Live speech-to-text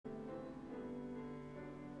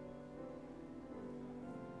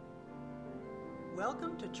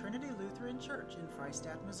Welcome to Trinity Lutheran Church in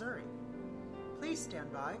Freistatt, Missouri. Please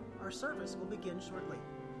stand by. Our service will begin shortly.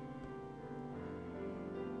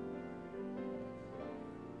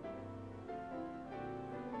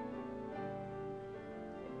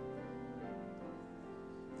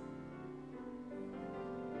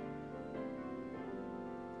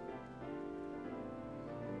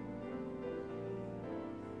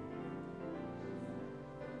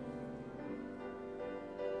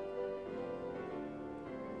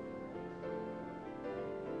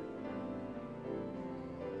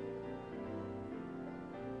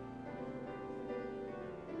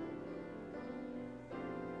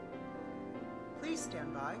 Please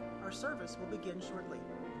stand by. Our service will begin shortly.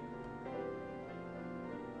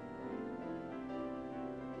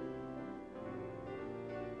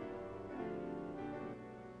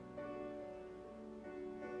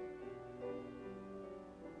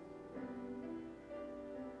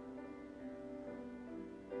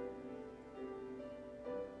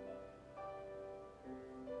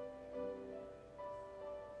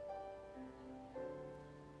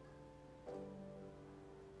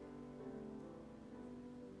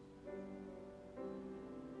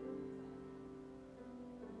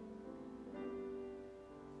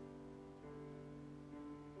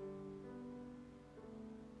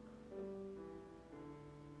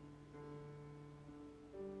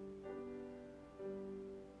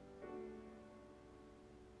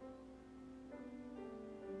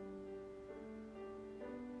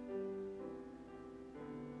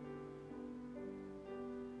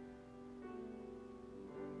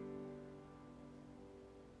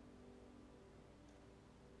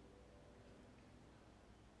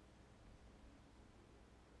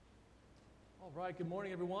 All right, good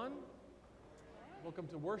morning, everyone. Welcome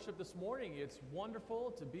to worship this morning. It's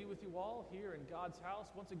wonderful to be with you all here in God's house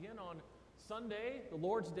once again on Sunday, the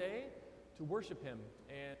Lord's Day, to worship Him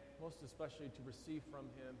and most especially to receive from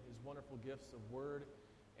Him His wonderful gifts of word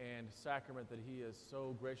and sacrament that He has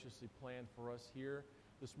so graciously planned for us here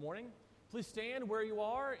this morning. Please stand where you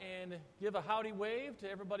are and give a howdy wave to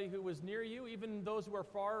everybody who is near you, even those who are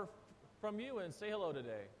far from you, and say hello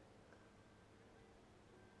today.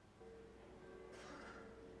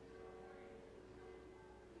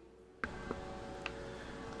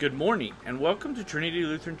 Good morning, and welcome to Trinity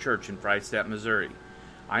Lutheran Church in Freistatt, Missouri.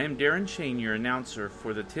 I am Darren Shane, your announcer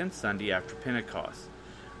for the 10th Sunday after Pentecost.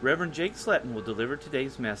 Reverend Jake Sletton will deliver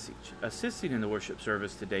today's message. Assisting in the worship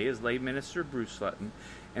service today is lay minister Bruce Sletton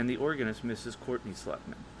and the organist Mrs. Courtney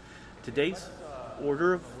Sletton. Today's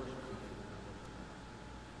order of...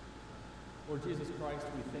 Lord Jesus Christ,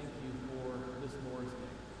 we thank you for this Lord's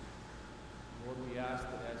Day. Lord, we ask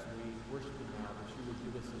that as we worship you now, that you would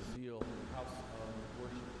give us a zeal in the house of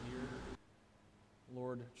worship here.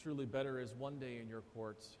 Lord, truly better is one day in your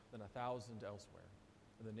courts than 1,000 elsewhere.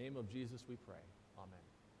 In the name of Jesus we pray. Amen.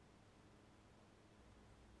 Amen.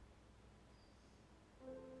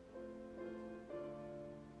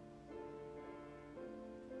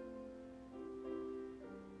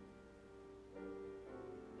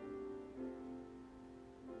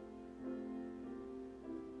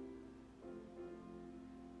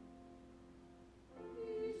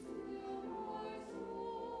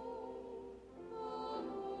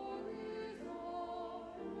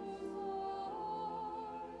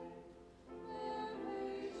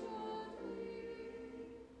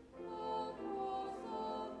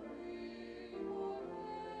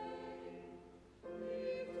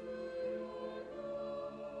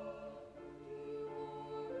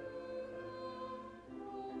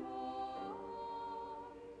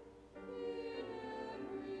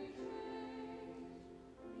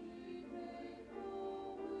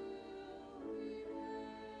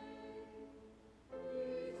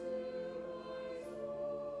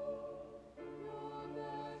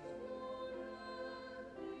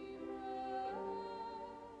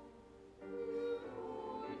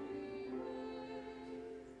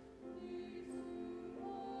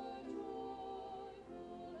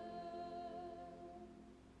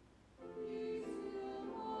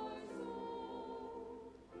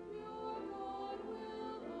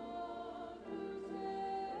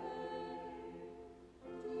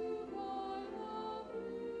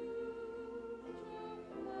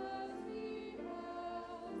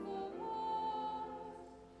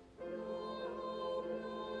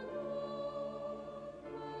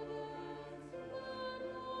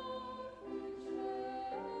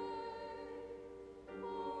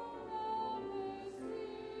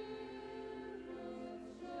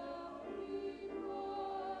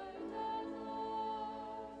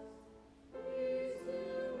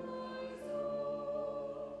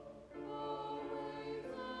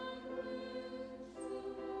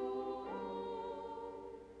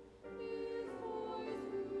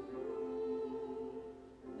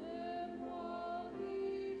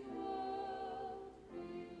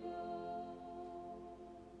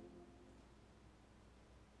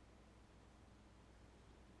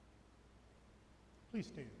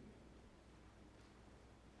 Please stand.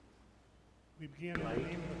 We begin in the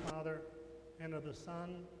name of the Father, and of the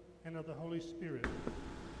Son, and of the Holy Spirit.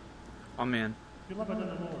 Amen. Beloved in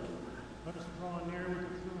the Lord, let us draw near with a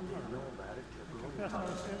true heart and confess our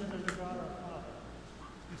sins unto God our Father,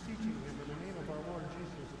 beseeching him in the name of our Lord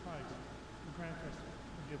Jesus Christ, to grant us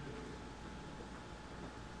forgiveness.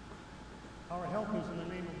 Our help is in the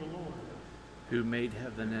name of the Lord, Who made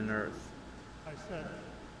heaven and earth. I said,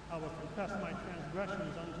 I will confess my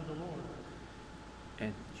transgressions unto the Lord.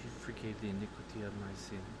 And you forgave the iniquity of my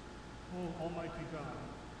sin. O Almighty God,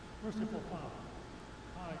 merciful Father,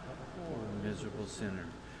 I, a poor Miserable sinner,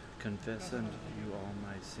 confess unto you all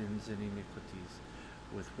my sins and iniquities,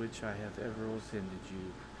 with which I have ever offended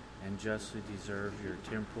you, and justly deserve your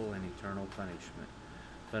temporal and eternal punishment.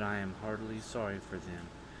 But I am heartily sorry for them,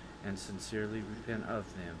 and sincerely repent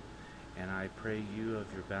of them, and I pray you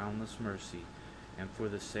of your boundless mercy, and for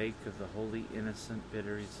the sake of the holy, innocent,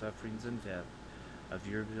 bitter sufferings and death of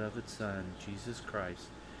your beloved Son, Jesus Christ,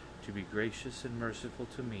 to be gracious and merciful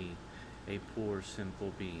to me, a poor,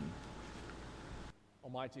 sinful being.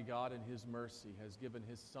 Almighty God, in his mercy, has given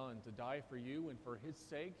his Son to die for you, and for his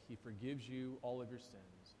sake he forgives you all of your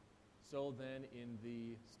sins. So then, in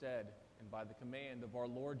the stead and by the command of our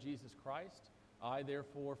Lord Jesus Christ, I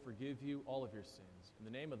therefore forgive you all of your sins. In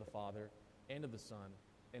the name of the Father, and of the Son,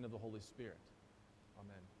 and of the Holy Spirit.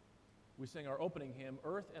 Amen. We sing our opening hymn,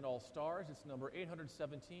 Earth and All Stars. It's number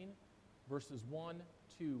 817, verses 1,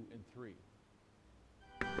 2, and 3.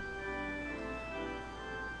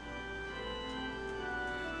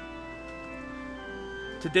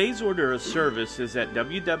 Today's order of service is at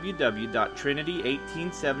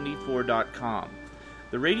www.trinity1874.com.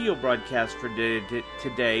 The radio broadcast for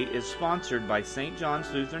today is sponsored by St.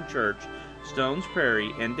 John's Lutheran Church, Stones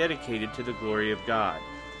Prairie, and dedicated to the glory of God.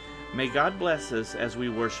 May God bless us as we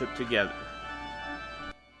worship together.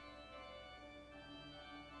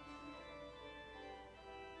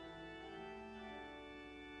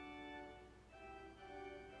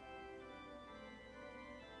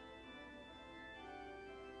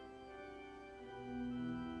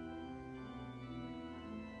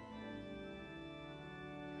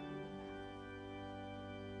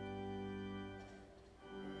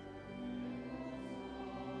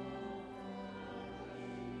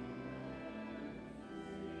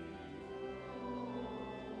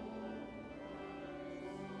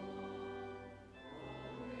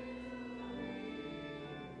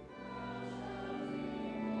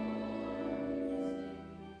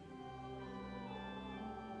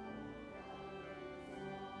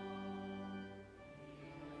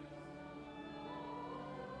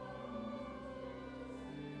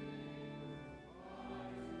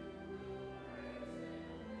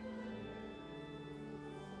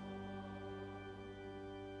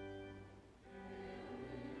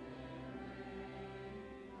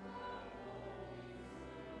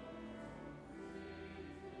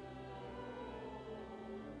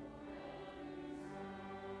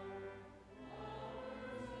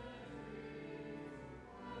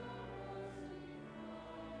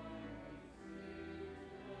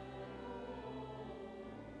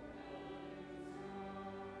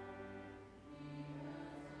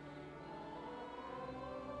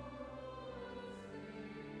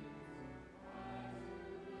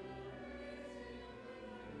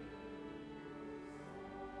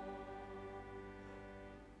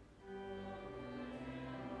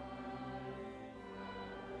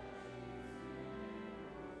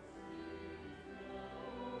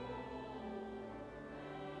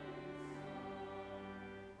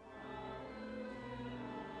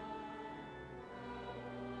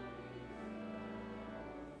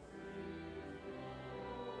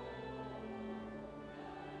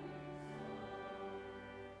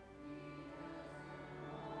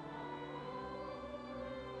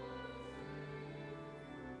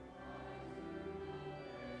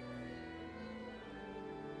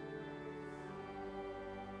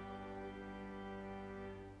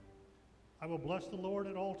 I will bless the Lord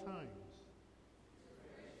at all times.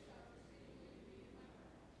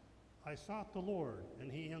 I sought the Lord,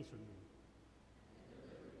 and he answered me.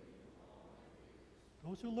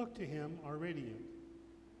 Those who look to him are radiant.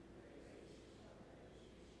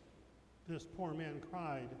 This poor man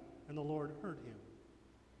cried, and the Lord heard him.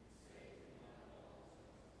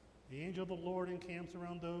 The angel of the Lord encamps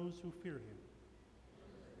around those who fear him.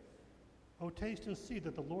 Oh, taste and see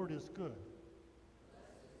that the Lord is good.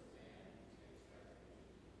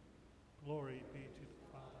 Glory be to the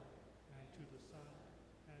Father, and to the Son,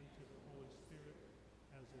 and to the Holy Spirit,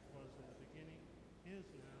 as it was in the beginning, is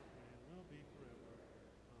now, and will be forever.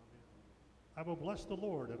 Amen. I will bless the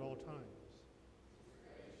Lord at all times.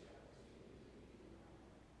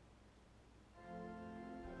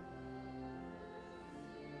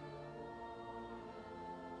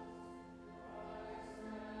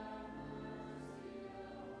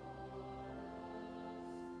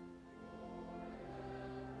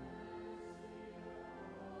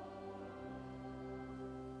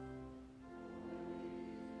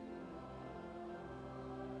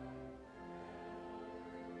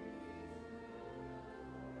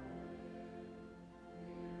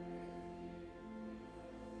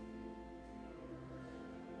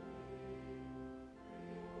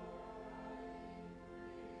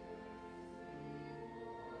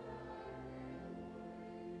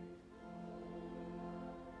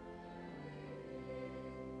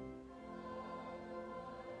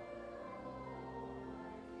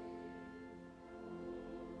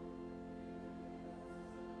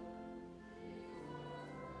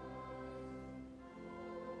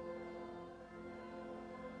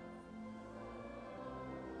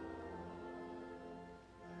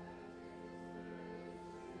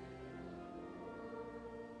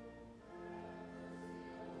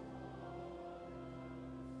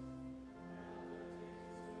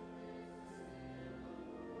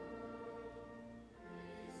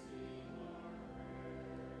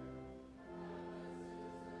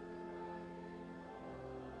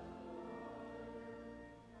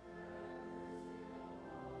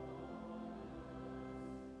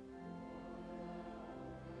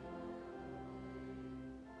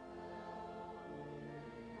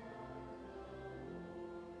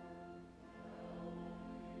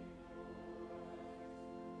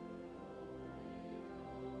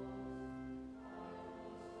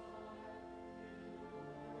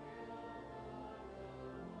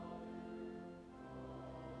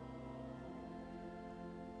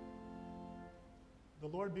 The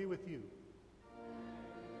Lord be with you.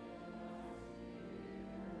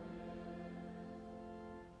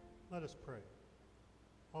 Let us pray.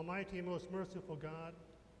 Almighty and most merciful God,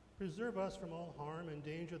 preserve us from all harm and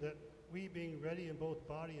danger, that we, being ready in both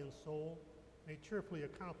body and soul, may cheerfully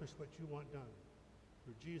accomplish what you want done.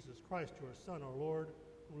 Through Jesus Christ, your Son, our Lord,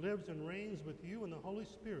 who lives and reigns with you in the Holy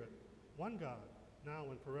Spirit, one God, now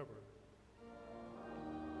and forever.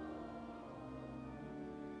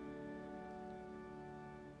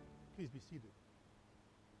 Please be seated.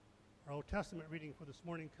 Our Old Testament reading for this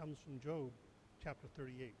morning comes from Job, chapter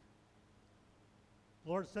 38. The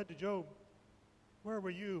Lord said to Job, "Where were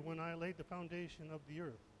you when I laid the foundation of the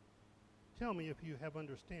earth? Tell me if you have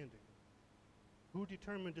understanding. Who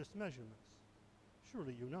determined its measurements?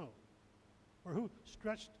 Surely you know. Or who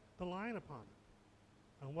stretched the line upon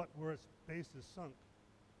it? On what were its bases sunk?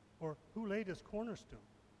 Or who laid its cornerstone?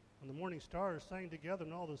 When the morning stars sang together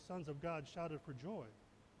and all the sons of God shouted for joy?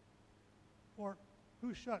 Or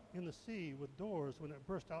who shut in the sea with doors when it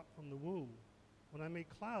burst out from the womb? When I made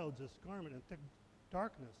clouds its garment and thick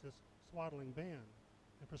darkness its swaddling band,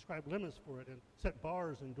 and prescribed limits for it, and set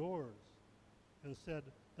bars and doors, and said,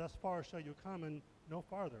 thus far shall you come and no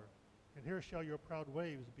farther, and here shall your proud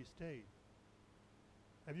waves be stayed.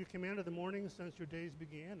 Have you commanded the morning since your days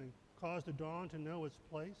began, and caused the dawn to know its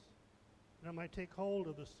place? That I might take hold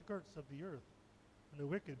of the skirts of the earth, and the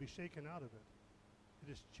wicked be shaken out of it.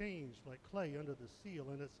 It is changed like clay under the seal,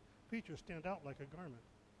 and its features stand out like a garment.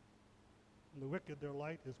 From the wicked their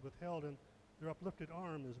light is withheld, and their uplifted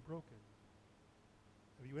arm is broken.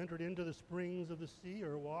 Have you entered into the springs of the sea,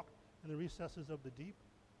 or walked in the recesses of the deep?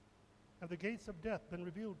 Have the gates of death been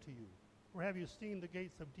revealed to you, or have you seen the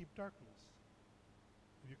gates of deep darkness?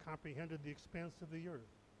 Have you comprehended the expanse of the earth?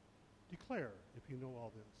 Declare if you know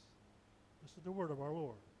all this. This is the word of our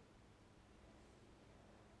Lord.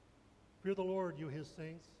 Fear the Lord, you his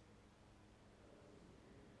saints.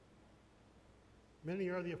 Many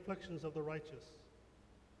are the afflictions of the righteous.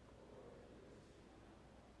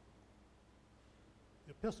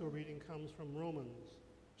 The epistle reading comes from Romans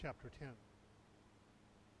chapter 10.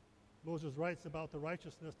 Moses writes about the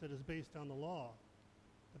righteousness that is based on the law,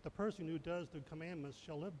 that the person who does the commandments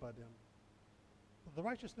shall live by them. But the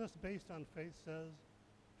righteousness based on faith says,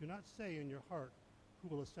 do not say in your heart,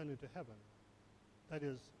 who will ascend into heaven? That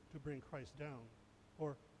is, to bring Christ down.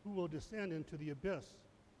 Or who will descend into the abyss?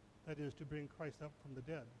 That is, to bring Christ up from the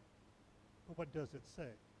dead. But what does it say?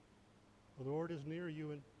 The Lord is near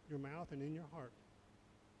you in your mouth and in your heart.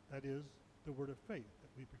 That is the word of faith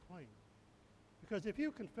that we proclaim. Because if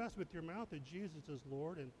you confess with your mouth that Jesus is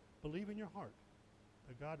Lord and believe in your heart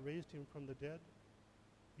that God raised him from the dead,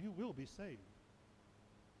 you will be saved.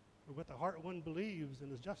 For with the heart one believes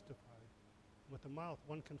and is justified. With the mouth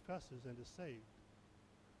one confesses and is saved.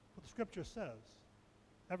 For the scripture says,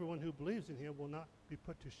 everyone who believes in him will not be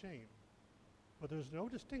put to shame. For there is no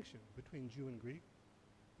distinction between Jew and Greek.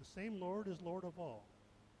 The same Lord is Lord of all,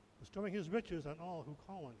 bestowing his riches on all who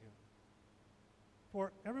call on him.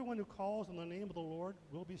 For everyone who calls on the name of the Lord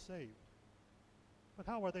will be saved. But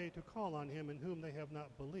how are they to call on him in whom they have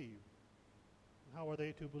not believed? And how are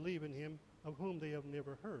they to believe in him of whom they have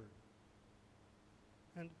never heard?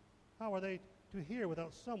 And how are they to hear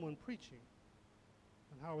without someone preaching?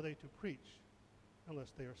 And how are they to preach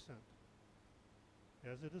unless they are sent?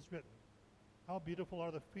 As it is written, how beautiful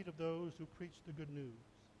are the feet of those who preach the good news,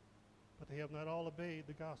 but they have not all obeyed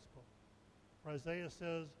the gospel. For Isaiah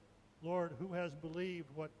says, Lord, who has believed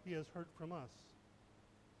what he has heard from us?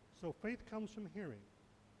 So faith comes from hearing,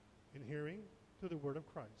 and hearing through the word of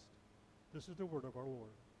Christ. This is the word of our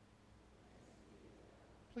Lord.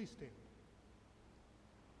 Please stand.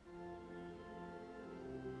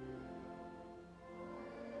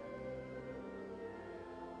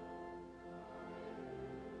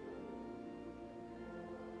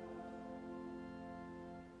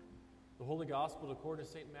 The Holy Gospel according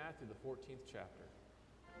to St. Matthew, the 14th chapter.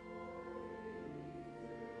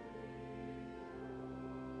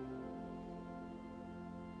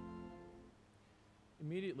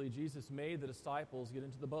 Immediately, Jesus made the disciples get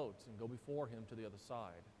into the boat and go before him to the other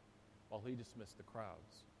side, while he dismissed the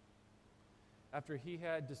crowds. After he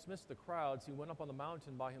had dismissed the crowds, he went up on the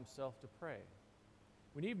mountain by himself to pray.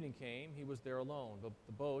 When evening came, he was there alone, but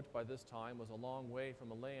the boat by this time was a long way from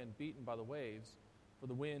the land, beaten by the waves, for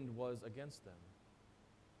the wind was against them.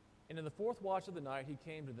 And in the fourth watch of the night he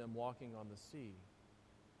came to them walking on the sea.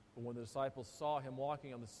 But when the disciples saw him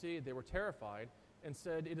walking on the sea, they were terrified and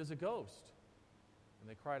said, "It is a ghost." And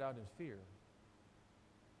they cried out in fear.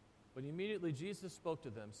 But immediately Jesus spoke to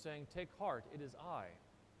them, saying, "Take heart, it is I.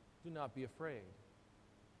 Do not be afraid."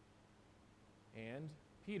 And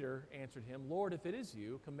Peter answered him, Lord, if it is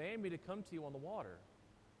you, command me to come to you on the water.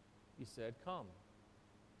 He said, Come.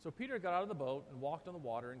 So Peter got out of the boat and walked on the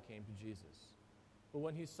water and came to Jesus. But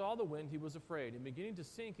when he saw the wind, he was afraid, and beginning to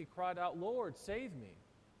sink, he cried out, Lord, save me.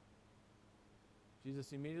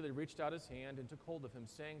 Jesus immediately reached out his hand and took hold of him,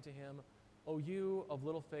 saying to him, O you of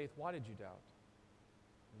little faith, why did you doubt?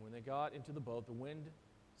 And when they got into the boat, the wind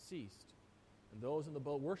ceased, and those in the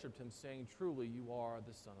boat worshipped him, saying, Truly, you are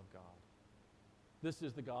the Son of God. This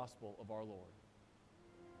is the gospel of our Lord.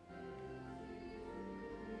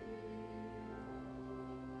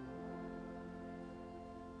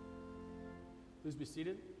 Please be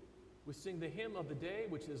seated. We sing the hymn of the day,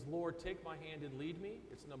 which is, Lord, take my hand and lead me.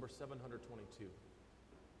 It's number 722.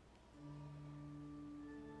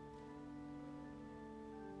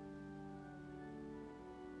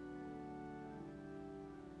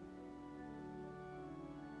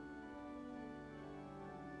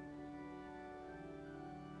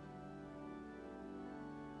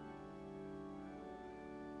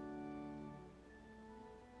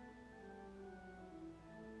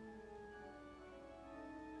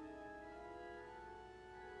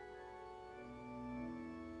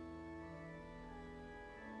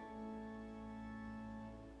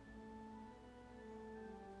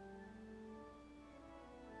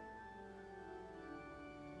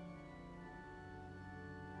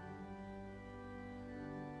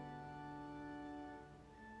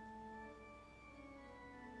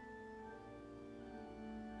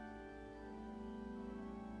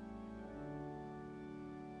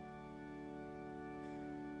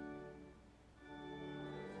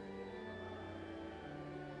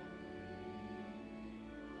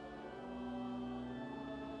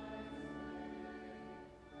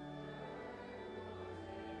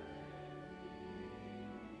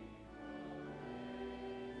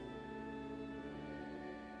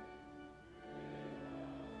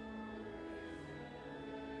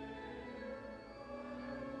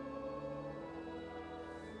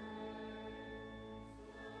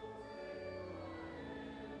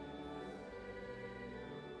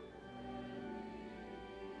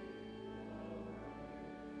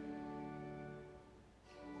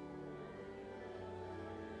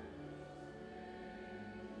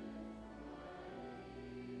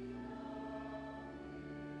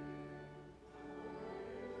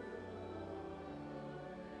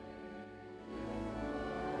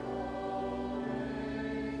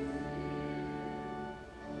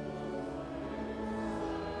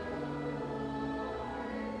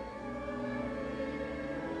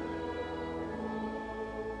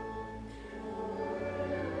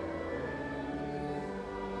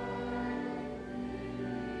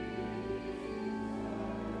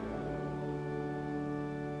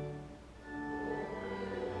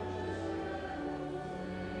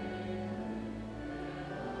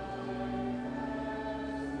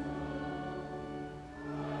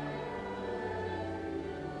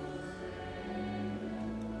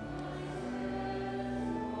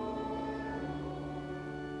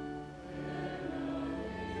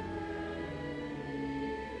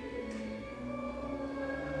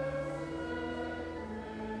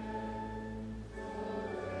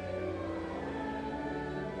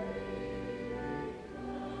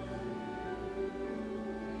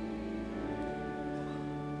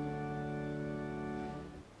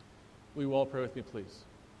 Will you all pray with me, please?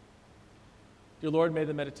 Dear Lord, may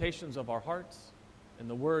the meditations of our hearts and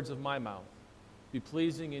the words of my mouth be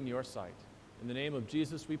pleasing in your sight. In the name of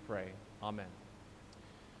Jesus we pray. Amen.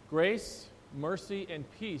 Grace, mercy, and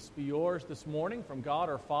peace be yours this morning from God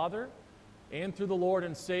our Father and through the Lord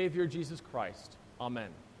and Savior Jesus Christ. Amen.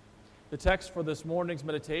 The text for this morning's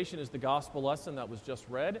meditation is the gospel lesson that was just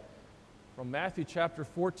read from Matthew chapter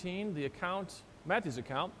 14, Matthew's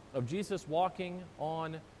account of Jesus walking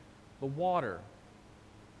on the water.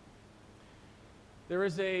 There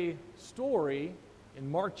is a story in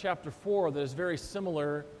Mark chapter 4 that is very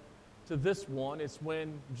similar to this one. It's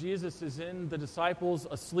when Jesus is in the disciples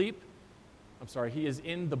asleep. He is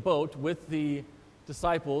in the boat with the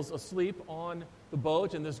disciples asleep on the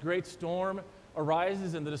boat, and this great storm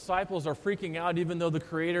arises, and the disciples are freaking out, even though the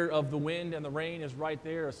creator of the wind and the rain is right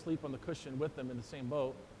there asleep on the cushion with them in the same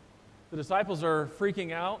boat. The disciples are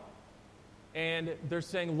freaking out, and they're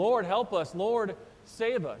saying, Lord, help us. Lord,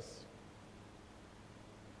 save us.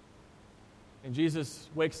 And Jesus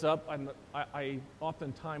wakes up. I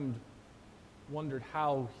oftentimes wondered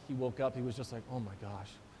how he woke up. He was just like, oh my gosh,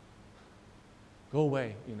 go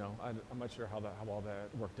away. I'm not sure how all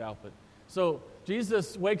that worked out. But so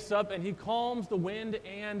Jesus wakes up and he calms the wind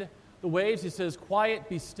and the waves. He says, quiet,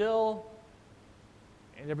 be still.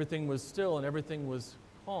 And everything was still and everything was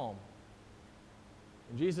calm.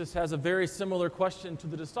 And Jesus has a very similar question to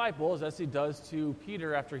the disciples as he does to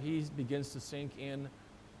Peter after he begins to sink in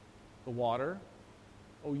the water.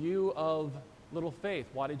 O you of little faith,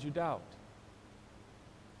 why did you doubt?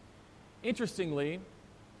 Interestingly,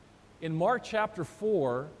 in Mark chapter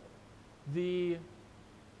 4, the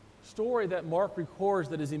story that Mark records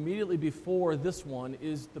that is immediately before this one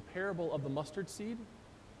is the parable of the mustard seed,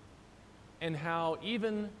 and how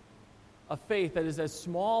even a faith that is as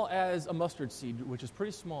small as a mustard seed, which is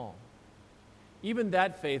pretty small, even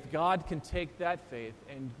that faith, God can take that faith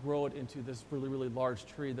and grow it into this really, really large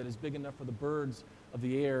tree that is big enough for the birds of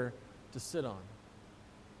the air to sit on.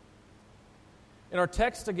 In our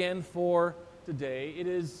text again for today, it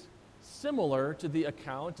is similar to the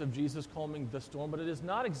account of Jesus calming the storm, but it is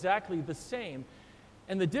not exactly the same.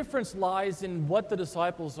 And the difference lies in what the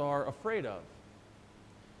disciples are afraid of.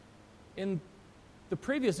 In the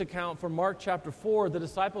previous account from Mark chapter 4, the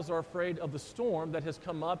disciples are afraid of the storm that has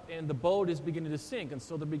come up and the boat is beginning to sink. And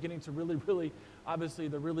so they're beginning to really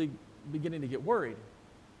beginning to get worried.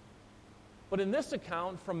 But in this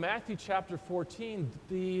account from Matthew chapter 14,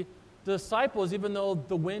 the disciples, even though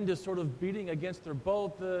the wind is sort of beating against their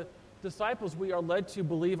boat, the disciples, we are led to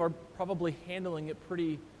believe, are probably handling it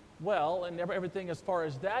pretty well, and everything as far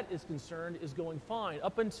as that is concerned is going fine,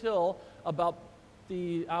 up until about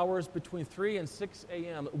the hours between 3 and 6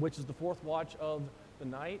 a.m., which is the fourth watch of the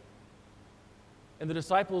night. And the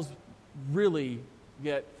disciples really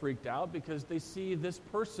get freaked out because they see this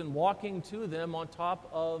person walking to them on top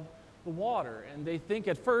of the water, and they think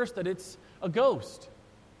at first that it's a ghost.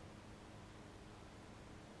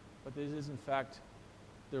 But this is, in fact,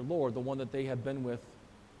 their Lord, the one that they have been with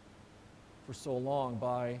for so long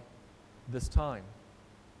by this time.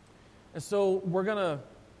 And so we're going to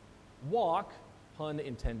walk, pun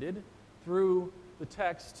intended, through the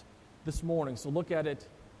text this morning. So look at it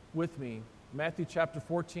with me. Matthew chapter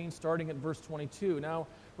 14, starting at verse 22. Now,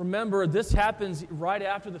 remember, this happens right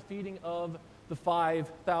after the feeding of the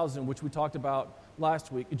 5,000, which we talked about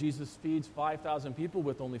last week. Jesus feeds 5,000 people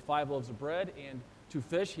with only 5 loaves of bread and 2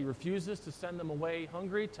 fish. He refuses to send them away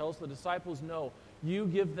hungry, tells the disciples, no, you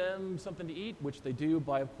give them something to eat, which they do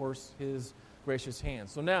by, of course, his gracious hand.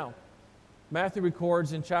 So now, Matthew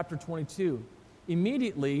records in chapter 22,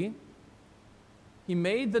 immediately he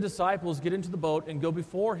made the disciples get into the boat and go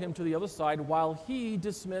before him to the other side while he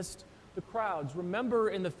dismissed the crowds. Remember,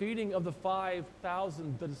 in the feeding of the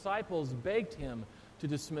 5,000, the disciples begged him to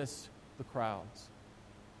dismiss the crowds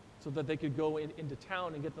so that they could go into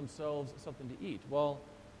town and get themselves something to eat. Well,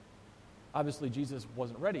 obviously Jesus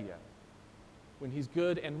wasn't ready yet. When he's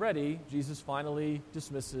good and ready, Jesus finally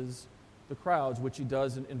dismisses the crowds, which he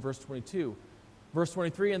does in verse 22. Verse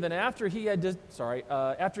 23, and then after he had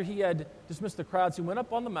dismissed the crowds, he went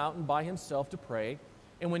up on the mountain by himself to pray.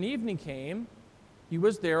 And when evening came, he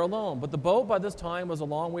was there alone. But the boat by this time was a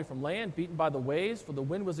long way from land, beaten by the waves, for the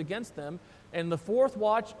wind was against them. And the fourth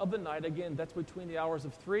watch of the night, again, that's between the hours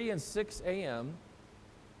of 3 and 6 a.m.,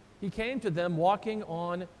 he came to them walking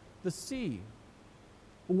on the sea.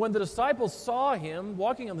 When the disciples saw him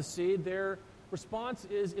walking on the sea, their response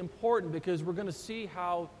is important because we're going to see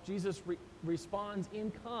how Jesus responds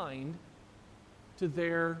in kind to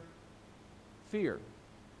their fear.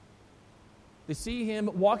 They see him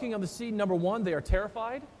walking on the sea. Number one, they are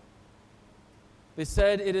terrified. They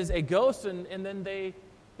said it is a ghost, and then they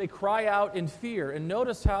cry out in fear. And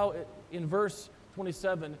notice how in verse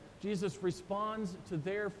 27, Jesus responds to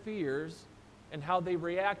their fears and how they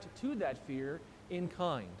react to that fear in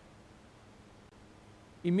kind.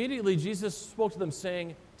 Immediately, Jesus spoke to them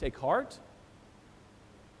saying, take heart.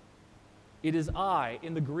 It is I.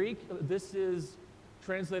 In the Greek, this is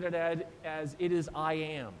translated as it is I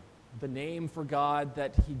am, the name for God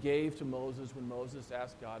that he gave to Moses when Moses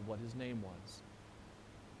asked God what his name was.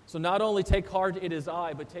 So not only take heart, it is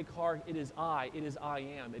I, but take heart, it is I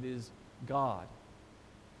am, it is God.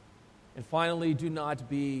 And finally, do not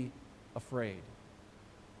be afraid.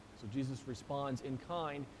 So Jesus responds in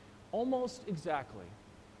kind, almost exactly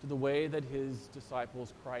to the way that his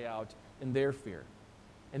disciples cry out in their fear.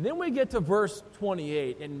 And then we get to verse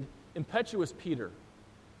 28, and impetuous Peter.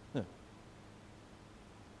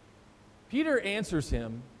 Peter answers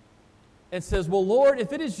him and says, well, Lord,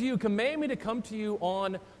 if it is you, command me to come to you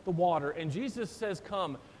on the water. And Jesus says,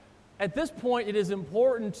 come. At this point, it is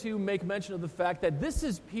important to make mention of the fact that this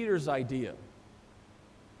is Peter's idea.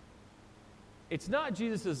 It's not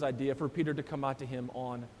Jesus' idea for Peter to come out to him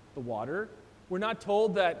on the water. We're not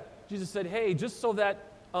told that Jesus said, hey, just so that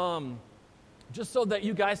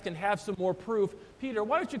you guys can have some more proof, Peter,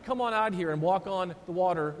 why don't you come on out here and walk on the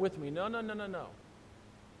water with me? No.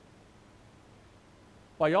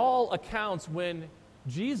 By all accounts, when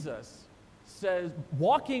Jesus says,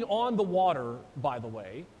 walking on the water, by the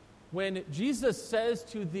way, when Jesus says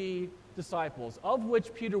to the disciples, of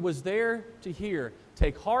which Peter was there to hear,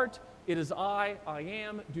 "Take heart, it is I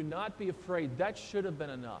am, do not be afraid," that should have been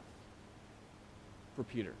enough for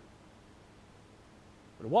Peter.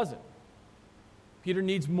 But it wasn't. Peter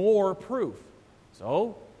needs more proof.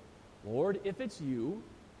 So, Lord, if it's you,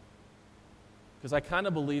 because I kind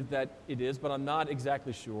of believe that it is, but I'm not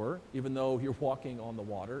exactly sure, even though you're walking on the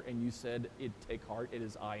water and you said, "Take heart, it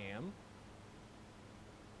is I am."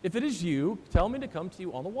 If it is you, tell me to come to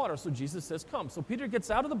you on the water. So Jesus says, "Come." So Peter gets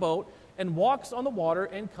out of the boat and walks on the water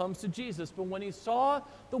and comes to Jesus. But when he saw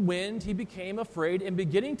the wind, he became afraid, and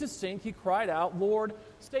beginning to sink, he cried out, "Lord,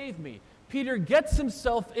 save me." Peter gets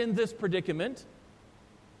himself in this predicament.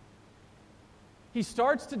 He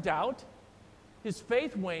starts to doubt. His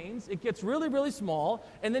faith wanes. It gets really, really small,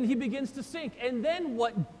 and then he begins to sink. And then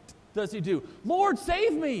what does he do? "Lord,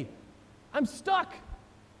 save me. I'm stuck."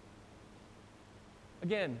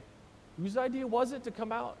 Again, whose idea was it to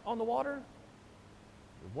come out on the water?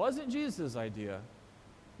 It wasn't Jesus' idea.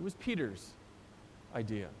 It was Peter's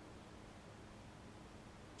idea.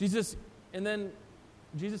 Jesus'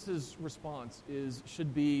 response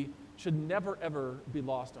should never ever be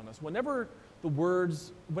lost on us. Whenever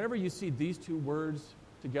you see these two words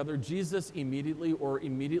together, Jesus immediately or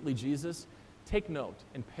immediately Jesus, take note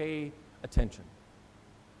and pay attention.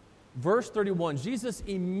 Verse 31, Jesus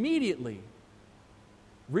immediately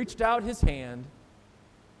reached out his hand,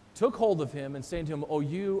 took hold of him, and saying to him, "O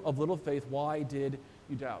you of little faith, why did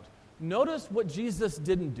you doubt?" Notice what Jesus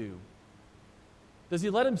didn't do. Does he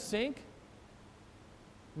let him sink?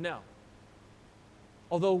 No.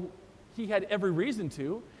 Although he had every reason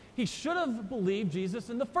to. He should have believed Jesus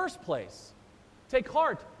in the first place. "Take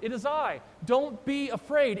heart, it is I. Don't be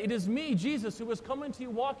afraid. It is me, Jesus, who is coming to you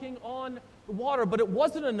walking on the water." But it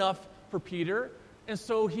wasn't enough for Peter, and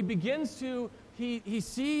so he begins to, he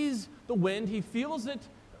sees the wind, he feels it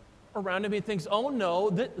around him, he thinks, "Oh no,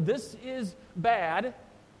 this is bad,"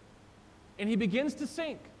 and he begins to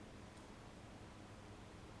sink.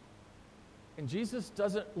 And Jesus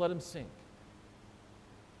doesn't let him sink.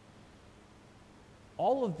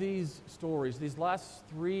 All of these stories, these last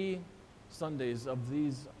 3 Sundays of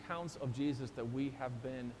these accounts of Jesus that we have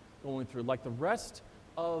been going through, like the rest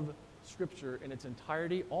of Scripture in its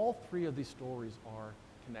entirety, all 3 of these stories are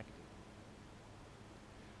connected.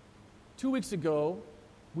 2 weeks ago,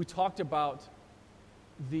 we talked about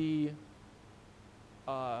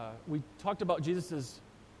Jesus'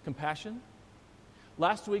 compassion.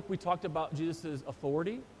 Last week, we talked about Jesus'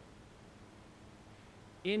 authority.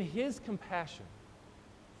 In his compassion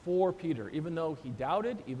for Peter, even though he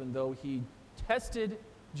doubted, even though he tested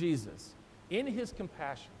Jesus, in his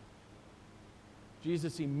compassion,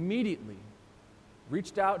 Jesus immediately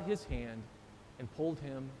reached out his hand and pulled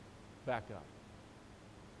him back up.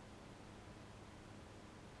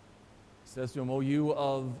 He says to him, "O you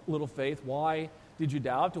of little faith, why did you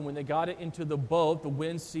doubt?" And when they got into the boat, the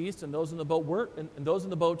wind ceased, and those in the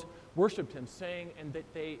boat worshipped him, saying, and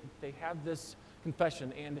that they have this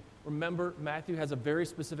confession. And remember, Matthew has a very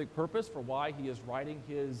specific purpose for why he is writing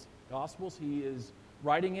his Gospels. He is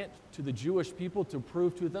writing it to the Jewish people to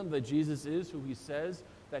prove to them that Jesus is who he says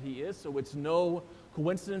that he is. So it's no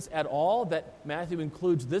coincidence at all that Matthew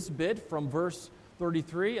includes this bit from verse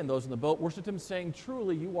 33, "And those in the boat worshipped him, saying,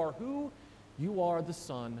 Truly you are who? You are the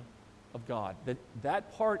Son of God."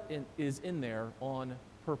 That part is in there on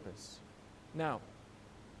purpose. Now,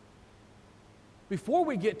 before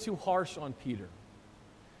we get too harsh on Peter,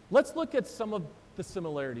 let's look at some of the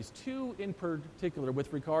similarities, 2 in particular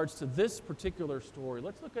with regards to this particular story.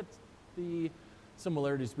 Let's look at the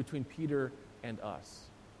similarities between Peter and us.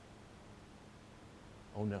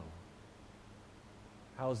 Oh no.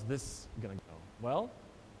 How's this going to go? Well,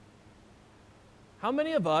 how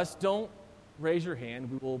many of us, don't raise your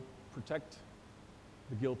hand, we will protect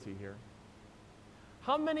the guilty here.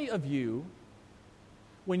 How many of you,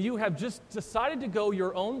 when you have just decided to go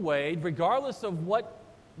your own way, regardless of what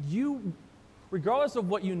you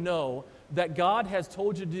know that God has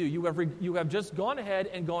told you to do, you have just gone ahead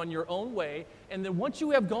and gone your own way, and then once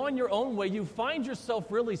you have gone your own way, you find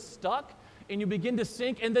yourself really stuck, and you begin to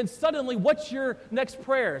sink, and then suddenly, what's your next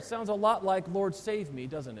prayer? It sounds a lot like, "Lord, save me,"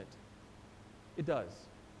 doesn't it? It does.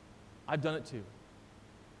 I've done it too.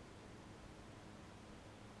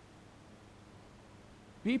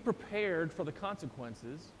 Be prepared for the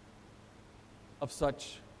consequences of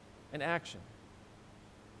such an action.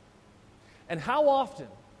 And how often,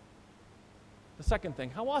 the second thing,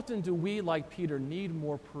 how often do we, like Peter, need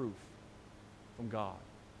more proof from God?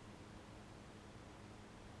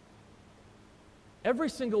 Every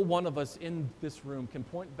single one of us in this room can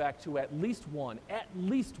point back to at least one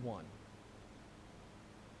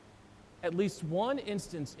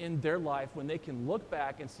instance in their life when they can look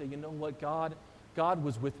back and say, you know what, God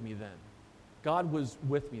was with me then. God was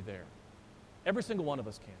with me there. Every single one of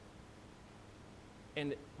us can.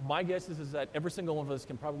 And my guess is that every single one of us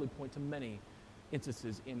can probably point to many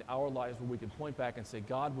instances in our lives where we can point back and say,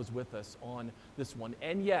 God was with us on this one.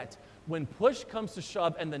 And yet, when push comes to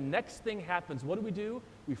shove and the next thing happens, what do?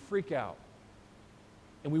 We freak out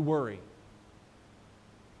and we worry.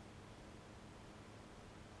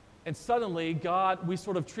 And suddenly, we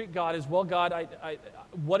sort of treat God as, well, God,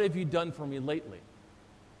 what have you done for me lately?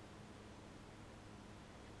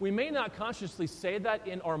 We may not consciously say that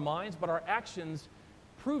in our minds, but our actions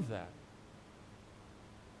prove that.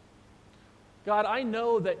 God, I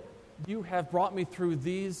know that you have brought me through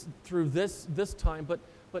this time,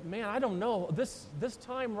 but man, I don't know. This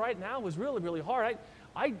time right now was really, really hard.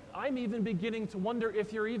 I'm even beginning to wonder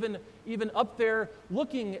if you're even up there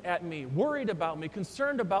looking at me, worried about me,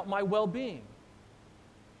 concerned about my well-being.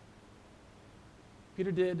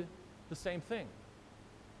 Peter did the same thing.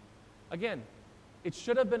 Again, it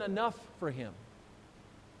should have been enough for him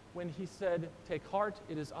when he said, "Take heart,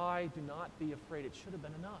 it is I, do not be afraid." It should have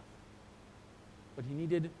been enough. But he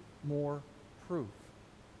needed more proof.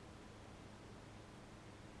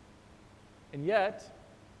 And yet,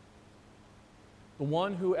 the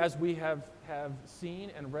one who, as we have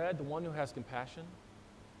seen and read, the one who has compassion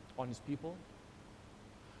on his people,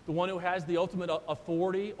 the one who has the ultimate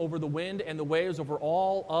authority over the wind and the waves, over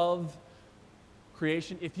all of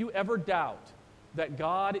creation, if you ever doubt that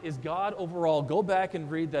God is God over all, go back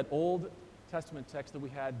and read that Old Testament text that we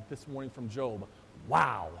had this morning from Job.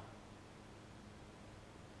 Wow!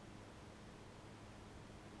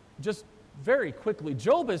 Just very quickly,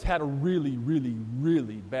 Job has had a really, really,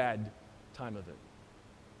 really bad time of it.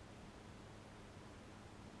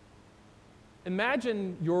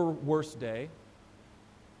 Imagine your worst day.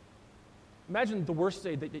 Imagine the worst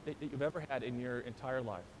day that you've ever had in your entire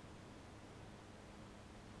life.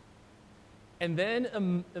 And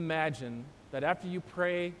then imagine that after you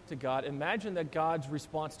pray to God, imagine that God's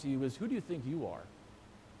response to you is, "Who do you think you are?"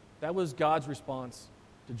 That was God's response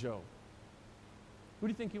to Job. Who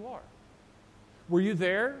do you think you are? Were you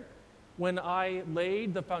there when I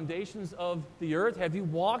laid the foundations of the earth? Have you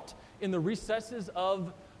walked in the recesses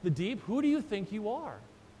of the deep? Who do you think you are?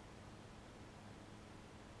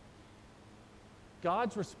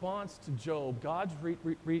 God's response to Job,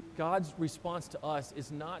 God's response to us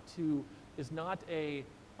is not a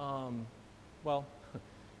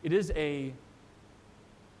it is a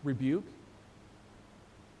rebuke.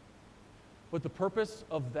 But the purpose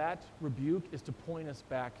of that rebuke is to point us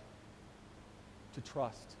back to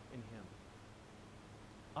trust in Him.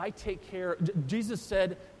 I take care. Jesus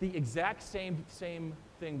said the exact same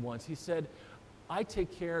thing once. He said, "I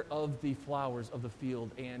take care of the flowers of the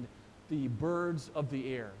field and the birds of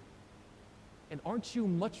the air. And aren't you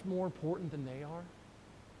much more important than they are?"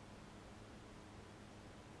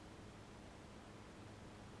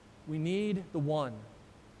 We need the one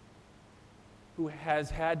who has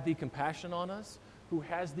had the compassion on us, who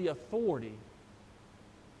has the authority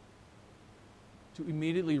to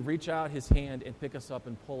immediately reach out his hand and pick us up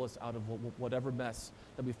and pull us out of whatever mess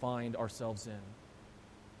that we find ourselves in.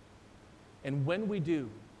 And when we do,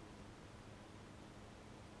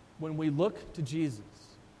 when we look to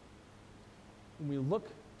Jesus, when we look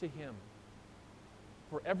to Him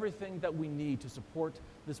for everything that we need to support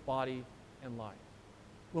this body and life,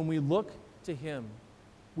 when we look to Him,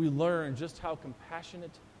 we learn just how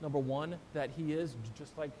compassionate, number one, that He is,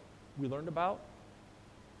 just like we learned about.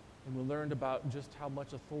 And we learned about just how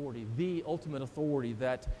much authority, the ultimate authority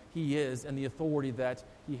that He is and the authority that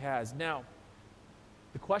He has. Now,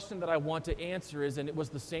 the question that I want to answer is, and it was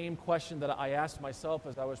the same question that I asked myself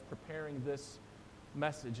as I was preparing this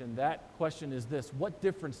message, and that question is this: what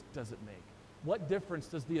difference does it make? What difference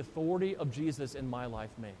does the authority of Jesus in my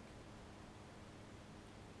life make?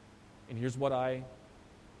 And here's what I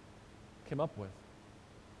came up with.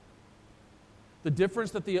 The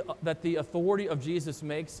difference that the authority of Jesus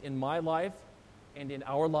makes in my life and in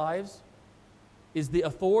our lives is the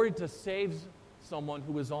authority to save someone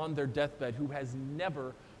who is on their deathbed, who has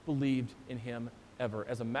never believed in Him ever.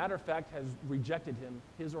 As a matter of fact, has rejected Him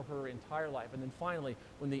his or her entire life. And then finally,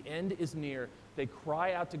 when the end is near, they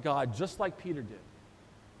cry out to God just like Peter did.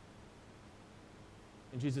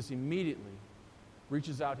 And Jesus immediately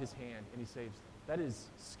reaches out His hand and He saves them. That is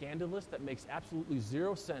scandalous. That makes absolutely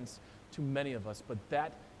zero sense to many of us, but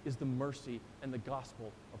that is the mercy and the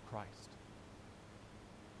gospel of Christ.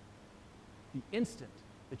 The instant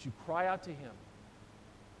that you cry out to Him,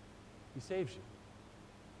 He saves you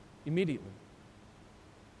immediately.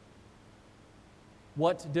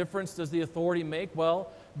 What difference does the authority make?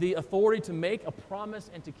 Well, the authority to make a promise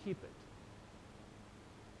and to keep it.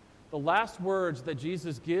 The last words that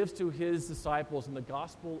Jesus gives to his disciples in the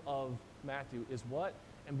Gospel of Matthew is what?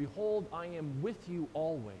 And behold, I am with you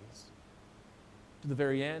always to the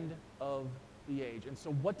very end of the age. And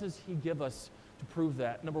so what does he give us to prove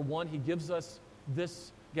that? Number one, he gives us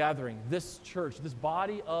this gathering, this church, this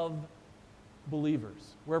body of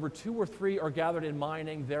believers. Wherever 2 or 3 are gathered in my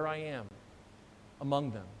name, there I am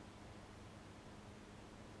among them.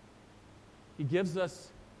 He gives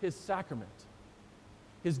us his sacrament,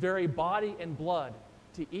 his very body and blood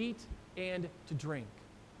to eat and to drink,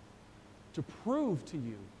 to prove to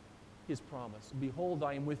you his promise. Behold,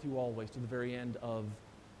 I am with you always to the very end of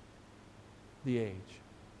the age.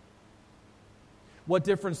 What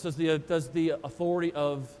difference does the authority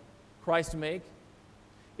of Christ make?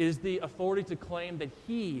 It is the authority to claim that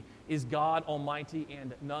he is God Almighty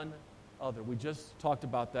and none other. We just talked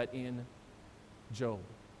about that in Job,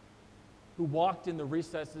 who walked in the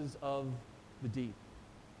recesses of the deep,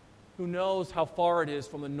 who knows how far it is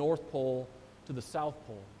from the North Pole to the South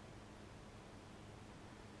Pole,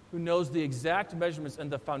 who knows the exact measurements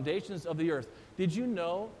and the foundations of the earth. Did you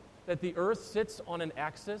know that the earth sits on an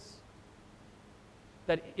axis?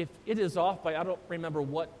 That if it is off by, I don't remember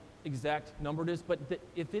what exact number it is, but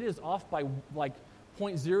if it is off by like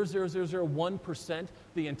 0.00001%,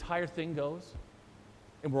 the entire thing goes,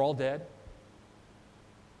 and we're all dead.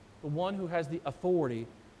 The one who has the authority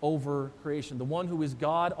over creation, the one who is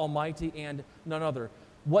God Almighty and none other.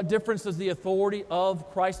 What difference does the authority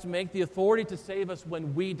of Christ make? The authority to save us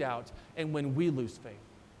when we doubt and when we lose faith,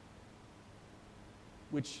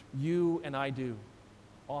 which you and I do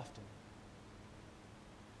often.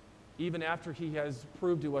 Even after he has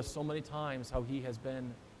proved to us so many times how he has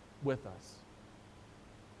been with us.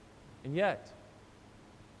 And yet,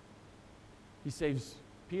 he saves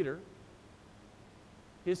Peter,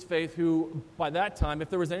 his faith, who by that time, if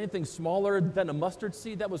there was anything smaller than a mustard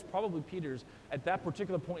seed, that was probably Peter's at that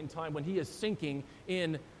particular point in time when he is sinking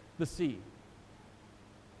in the sea.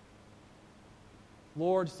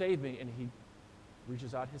 Lord, save me. And he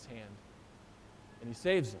reaches out his hand and he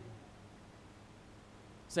saves him.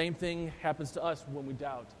 Same thing happens to us when we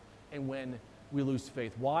doubt and when we lose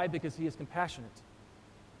faith. Why? Because he is compassionate.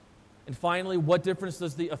 And finally, what difference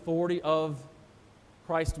does the authority of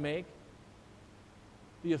Christ make?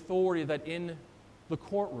 The authority that in the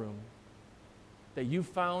courtroom that you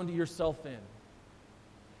found yourself in,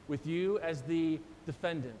 with you as the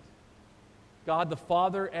defendant, God the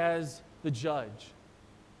Father as the judge,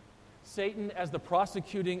 Satan as the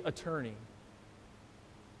prosecuting attorney,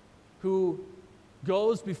 who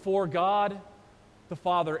goes before God the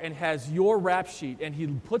Father and has your rap sheet, and he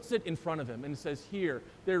puts it in front of him and says, here,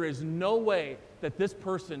 there is no way that this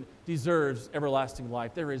person deserves everlasting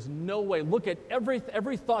life. There is no way. Look at every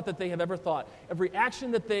thought that they have ever thought, every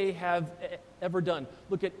action that they have ever done.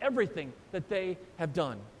 Look at everything that they have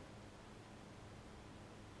done.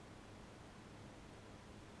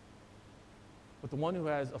 But the one who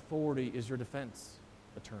has authority is your defense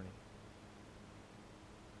attorney.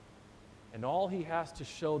 And all he has to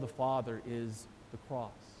show the Father is the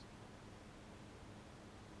cross.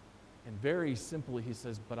 And very simply he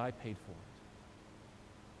says, but I paid for it.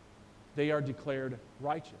 They are declared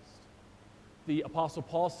righteous. The Apostle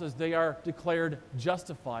Paul says they are declared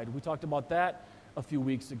justified. We talked about that a few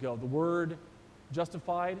weeks ago. The word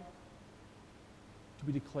justified, to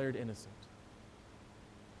be declared innocent.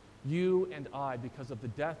 You and I, because of the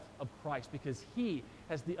death of Christ, because he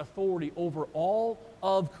has the authority over all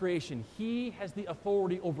of creation. He has the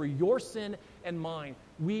authority over your sin and mine.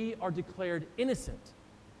 We are declared innocent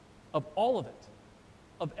of all of it,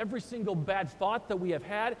 of every single bad thought that we have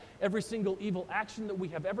had, every single evil action that we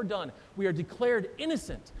have ever done. We are declared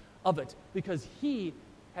innocent of it because he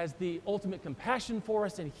has the ultimate compassion for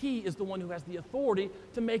us, and he is the one who has the authority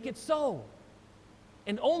to make it so.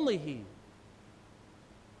 And only he.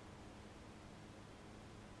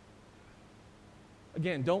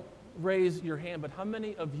 Again, don't raise your hand, but how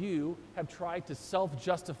many of you have tried to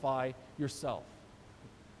self-justify yourself?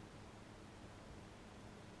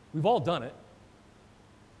 We've all done it.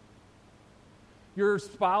 Your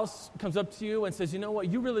spouse comes up to you and says, you know what,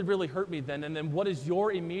 you really, really hurt me then. And then what is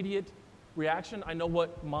your immediate reaction? I know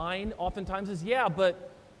what mine oftentimes is, yeah, but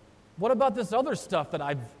what about this other stuff that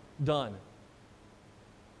I've done?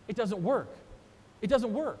 It doesn't work. It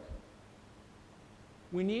doesn't work.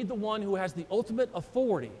 We need the one who has the ultimate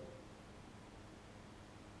authority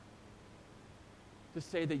to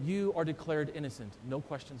say that you are declared innocent, no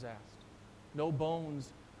questions asked, no bones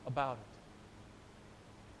about it.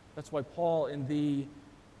 That's why Paul, in the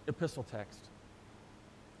epistle text,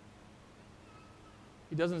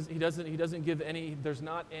 he doesn't give any, there's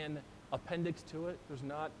not an appendix to it, there's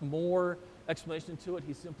not more explanation to it.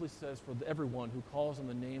 He simply says, for everyone who calls on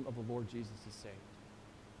the name of the Lord Jesus is saved.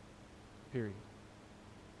 Period.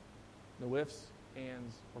 No ifs,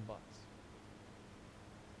 ands, or buts.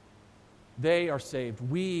 They are saved.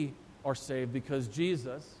 We are saved because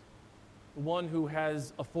Jesus, the one who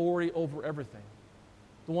has authority over everything,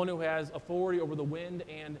 the one who has authority over the wind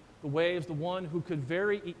and the waves, the one who could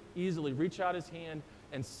very easily reach out his hand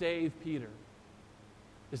and save Peter,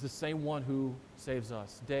 is the same one who saves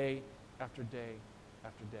us day after day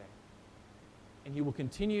after day. And he will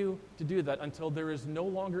continue to do that until there is no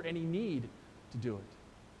longer any need to do it.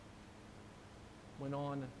 When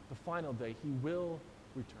on the final day, he will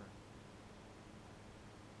return.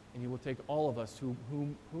 And he will take all of us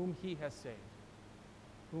whom he has saved,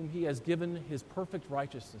 whom he has given his perfect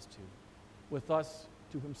righteousness to, with us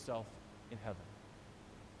to himself in heaven.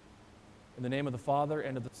 In the name of the Father,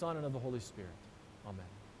 and of the Son, and of the Holy Spirit. Amen.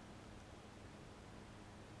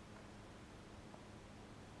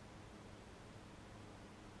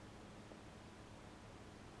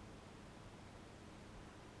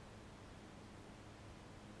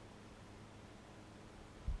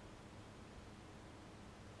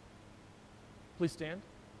 Please stand.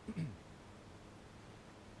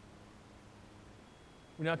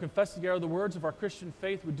 We now confess together the words of our Christian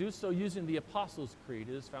faith. We do so using the Apostles' Creed.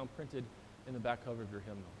 It is found printed in the back cover of your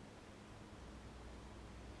hymnal.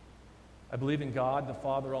 I believe in God, the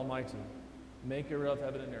Father Almighty, maker of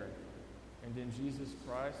heaven and earth, and in Jesus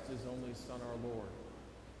Christ, his only Son, our Lord.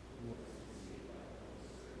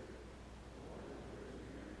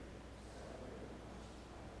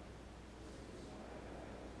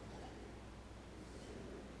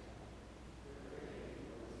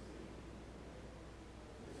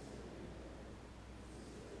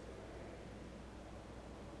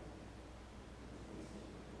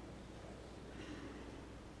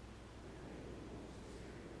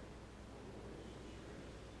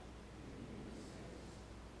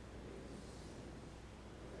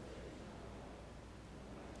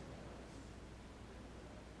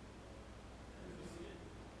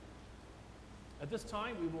 At this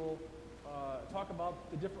time, we will talk about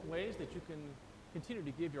the different ways that you can continue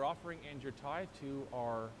to give your offering and your tithe to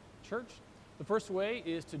our church. The first way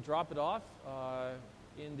is to drop it off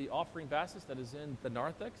in the offering basket that is in the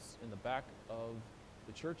narthex in the back of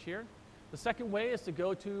the church here. The second way is to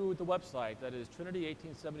go to the website, that is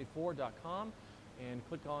trinity1874.com, and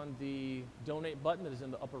click on the donate button that is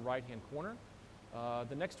in the upper right-hand corner.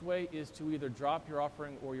 The next way is to either drop your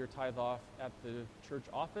offering or your tithe off at the church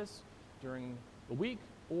office during the week,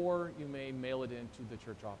 or you may mail it into the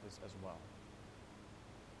church office as well.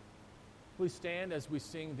 Please stand as we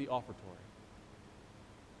sing the offertory.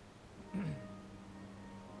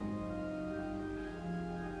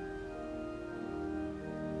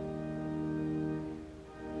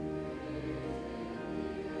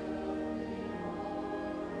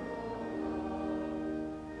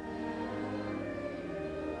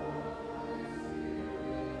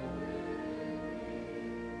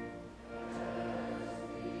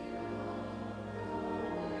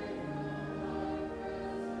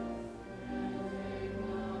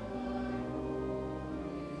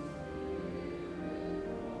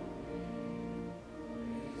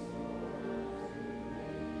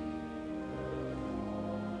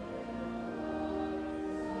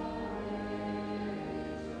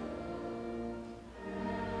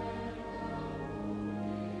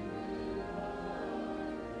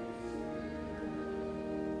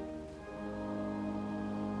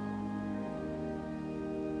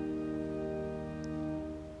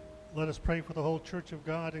 Let us pray for the whole Church of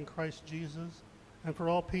God in Christ Jesus and for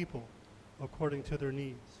all people according to their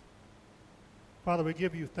needs. Father, we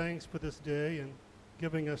give you thanks for this day and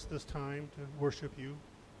giving us this time to worship you.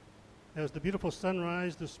 As the beautiful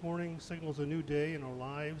sunrise this morning signals a new day in our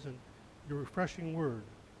lives, and your refreshing word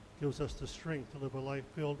gives us the strength to live a life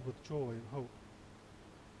filled with joy and hope.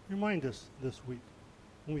 Remind us this week,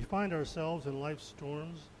 when we find ourselves in life's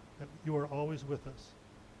storms, that you are always with us.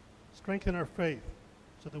 Strengthen our faith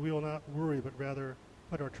so that we will not worry, but rather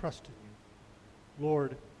put our trust in you.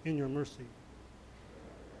 Lord, in your mercy.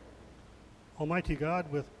 Almighty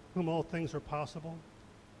God, with whom all things are possible,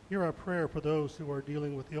 hear our prayer for those who are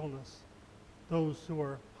dealing with illness, those who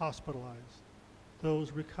are hospitalized,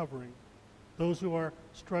 those recovering, those who are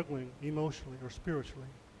struggling emotionally or spiritually.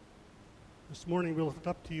 This morning we lift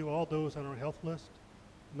up to you all those on our health list: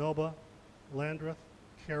 Melba, Landreth,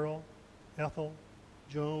 Carol, Ethel,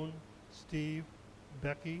 Joan, Steve,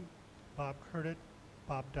 Becky, Bob Curtit,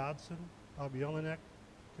 Bob Dodson, Bob Jelinek,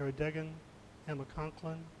 Gary Degan, Emma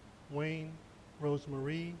Conklin, Wayne, Rose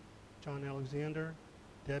Marie, John Alexander,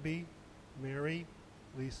 Debbie, Mary,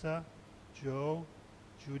 Lisa, Joe,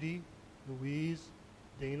 Judy, Louise,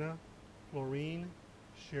 Dana, Florine,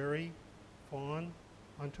 Sherry, Fawn,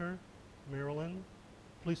 Hunter, Marilyn,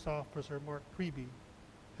 Police Officer Mark Preby,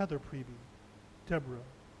 Heather Preby, Deborah,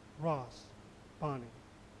 Ross, Bonnie,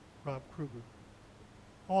 Rob Kruger.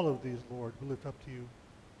 All of these, Lord, we lift up to you,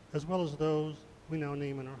 as well as those we now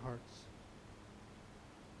name in our hearts.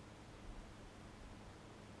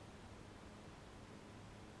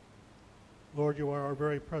 Lord, you are our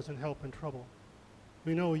very present help in trouble.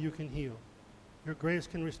 We know you can heal. Your grace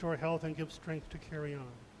can restore health and give strength to carry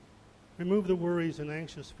on. Remove the worries and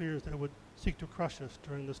anxious fears that would seek to crush us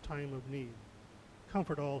during this time of need.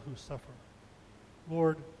 Comfort all who suffer.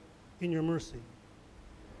 Lord, in your mercy,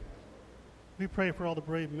 we pray for all the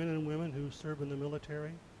brave men and women who serve in the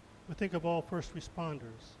military. We think of all first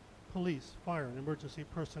responders, police, fire, and emergency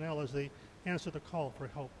personnel as they answer the call for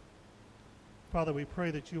help. Father, we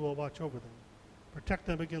pray that you will watch over them, protect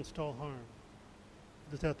them against all harm.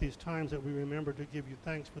 It is at these times that we remember to give you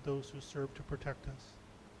thanks for those who serve to protect us.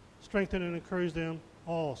 Strengthen and encourage them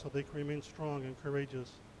all so they can remain strong and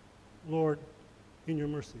courageous. Lord, in your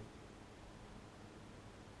mercy.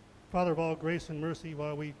 Father of all grace and mercy,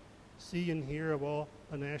 while we see and hear of all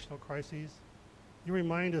the national crises, you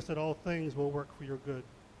remind us that all things will work for your good.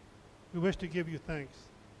 We wish to give you thanks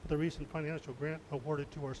for the recent financial grant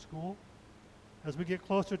awarded to our school. As we get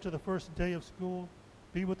closer to the first day of school,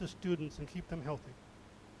 be with the students and keep them healthy.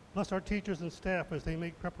 Bless our teachers and staff as they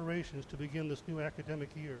make preparations to begin this new academic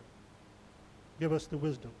year. Give us the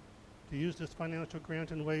wisdom to use this financial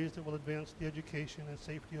grant in ways that will advance the education and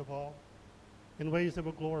safety of all, in ways that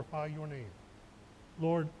will glorify your name.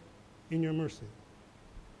 Lord, in your mercy.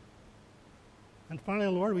 And finally,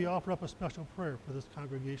 Lord, we offer up a special prayer for this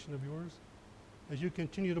congregation of yours. As you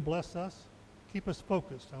continue to bless us, keep us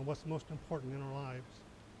focused on what's most important in our lives.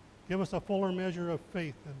 Give us a fuller measure of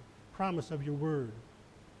faith and promise of your word.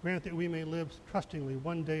 Grant that we may live trustingly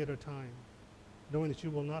one day at a time, knowing that you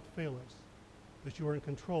will not fail us, that you are in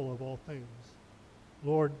control of all things.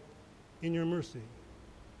 Lord, in your mercy.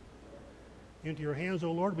 Into your hands,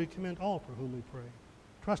 O Lord, we commend all for whom we pray,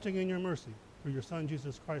 trusting in your mercy through your Son,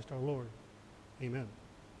 Jesus Christ our Lord. Amen.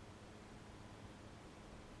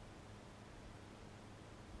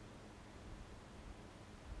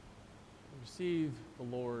 Receive the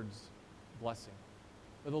Lord's blessing.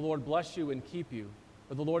 May the Lord bless you and keep you.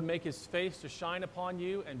 May the Lord make his face to shine upon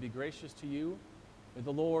you and be gracious to you. May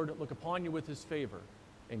the Lord look upon you with his favor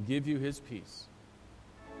and give you his peace.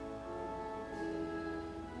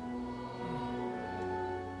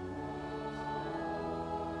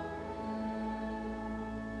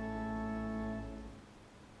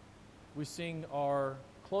 We sing our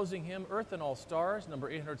closing hymn, Earth and All Stars, number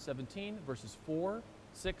 817, verses 4,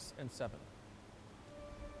 6, and 7.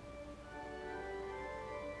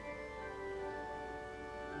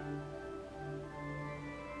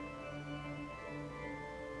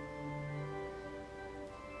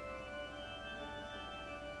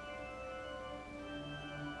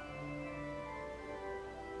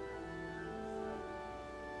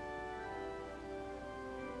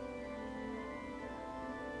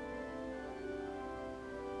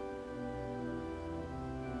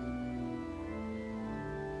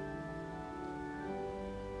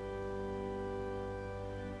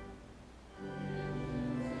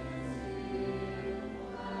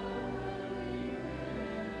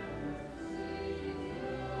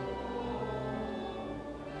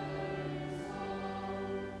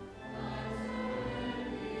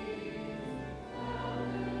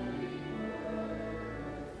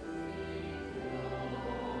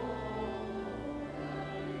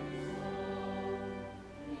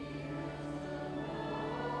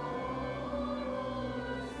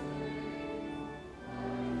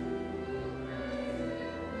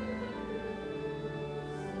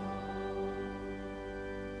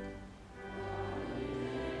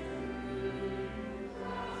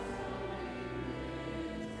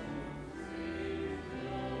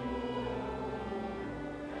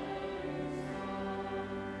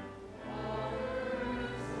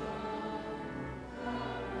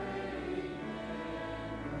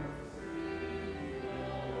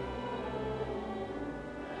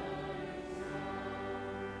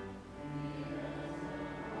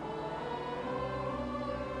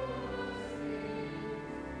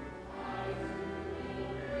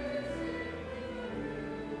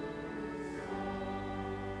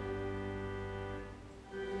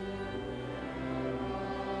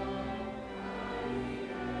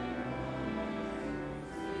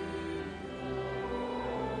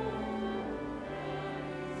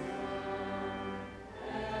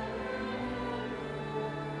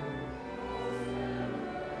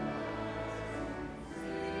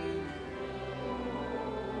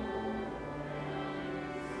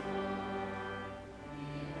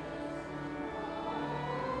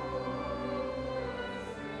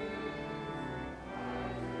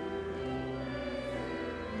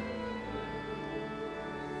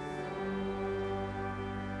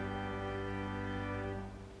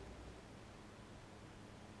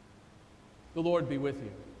 The Lord be with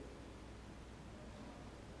you.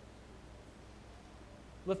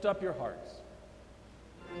 Lift up your hearts.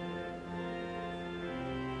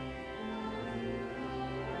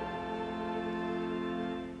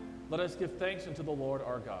 Let us give thanks unto the Lord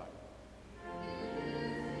our God.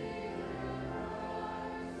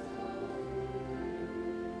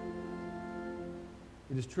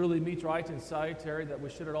 It is truly meet, right, and salutary that we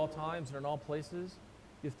should at all times and in all places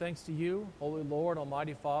give thanks to you, Holy Lord,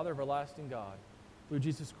 Almighty Father, everlasting God, through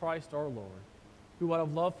Jesus Christ our Lord, who out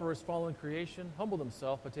of love for his fallen creation humbled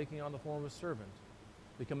himself by taking on the form of a servant,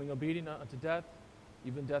 becoming obedient unto death,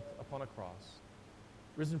 even death upon a cross.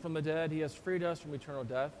 Risen from the dead, he has freed us from eternal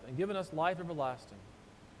death and given us life everlasting.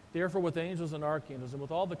 Therefore, with angels and archangels and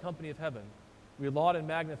with all the company of heaven, we laud and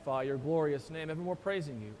magnify your glorious name, evermore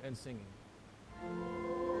praising you and singing.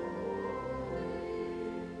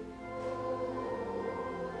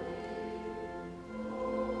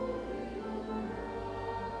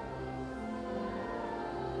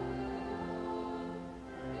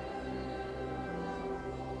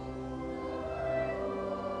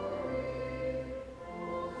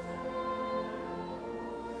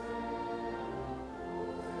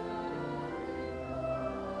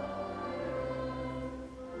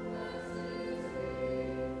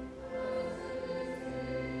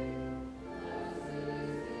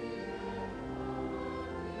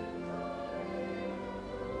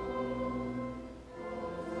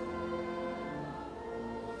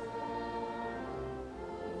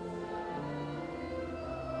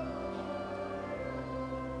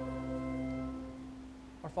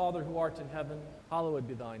 Our Father who art in heaven, hallowed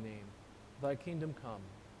be thy name. Thy kingdom come,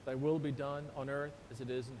 thy will be done on earth as it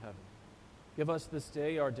is in heaven. Give us this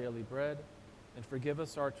day our daily bread, and forgive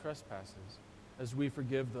us our trespasses, as we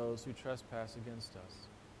forgive those who trespass against us.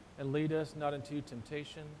 And lead us not into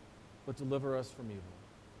temptation, but deliver us from evil.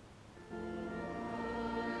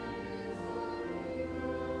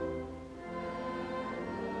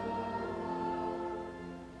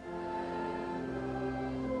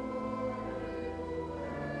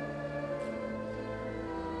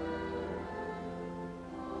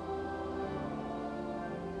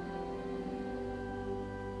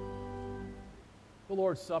 The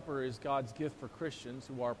Lord's Supper is God's gift for Christians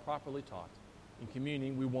who are properly taught. In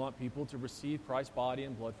communing, we want people to receive Christ's body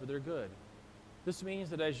and blood for their good. This means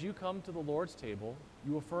that as you come to the Lord's table,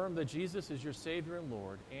 you affirm that Jesus is your Savior and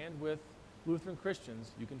Lord, and with Lutheran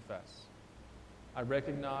Christians, you confess. I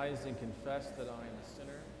recognize and confess that I am a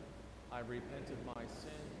sinner. I repent of my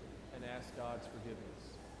sin and ask God's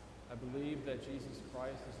forgiveness. I believe that Jesus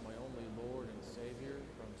Christ is my only Lord and Savior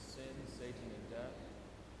from sin, Satan, and death.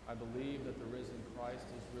 I believe that the risen Christ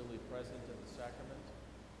is really present in the sacrament,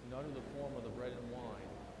 and under the form of the bread and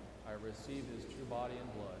wine, I receive his true body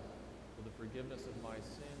and blood for the forgiveness of my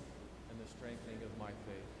sin and the strengthening of my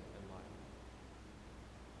faith and life.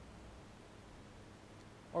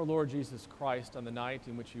 Our Lord Jesus Christ, on the night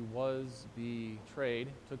in which he was betrayed,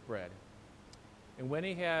 took bread. And when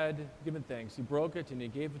he had given thanks, he broke it and he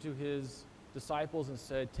gave it to his disciples and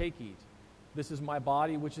said, "Take, eat. This is my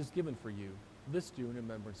body which is given for you. This do in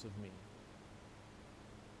remembrance of me."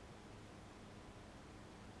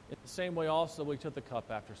 In the same way also he took the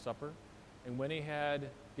cup after supper, and when he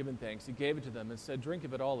had given thanks, he gave it to them and said, "Drink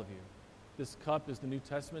of it, all of you. This cup is the New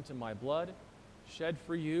Testament in my blood, shed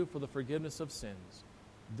for you for the forgiveness of sins.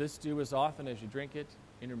 This do as often as you drink it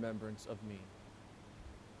in remembrance of me."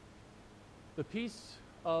 The peace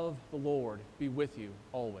of the Lord be with you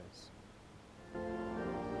always.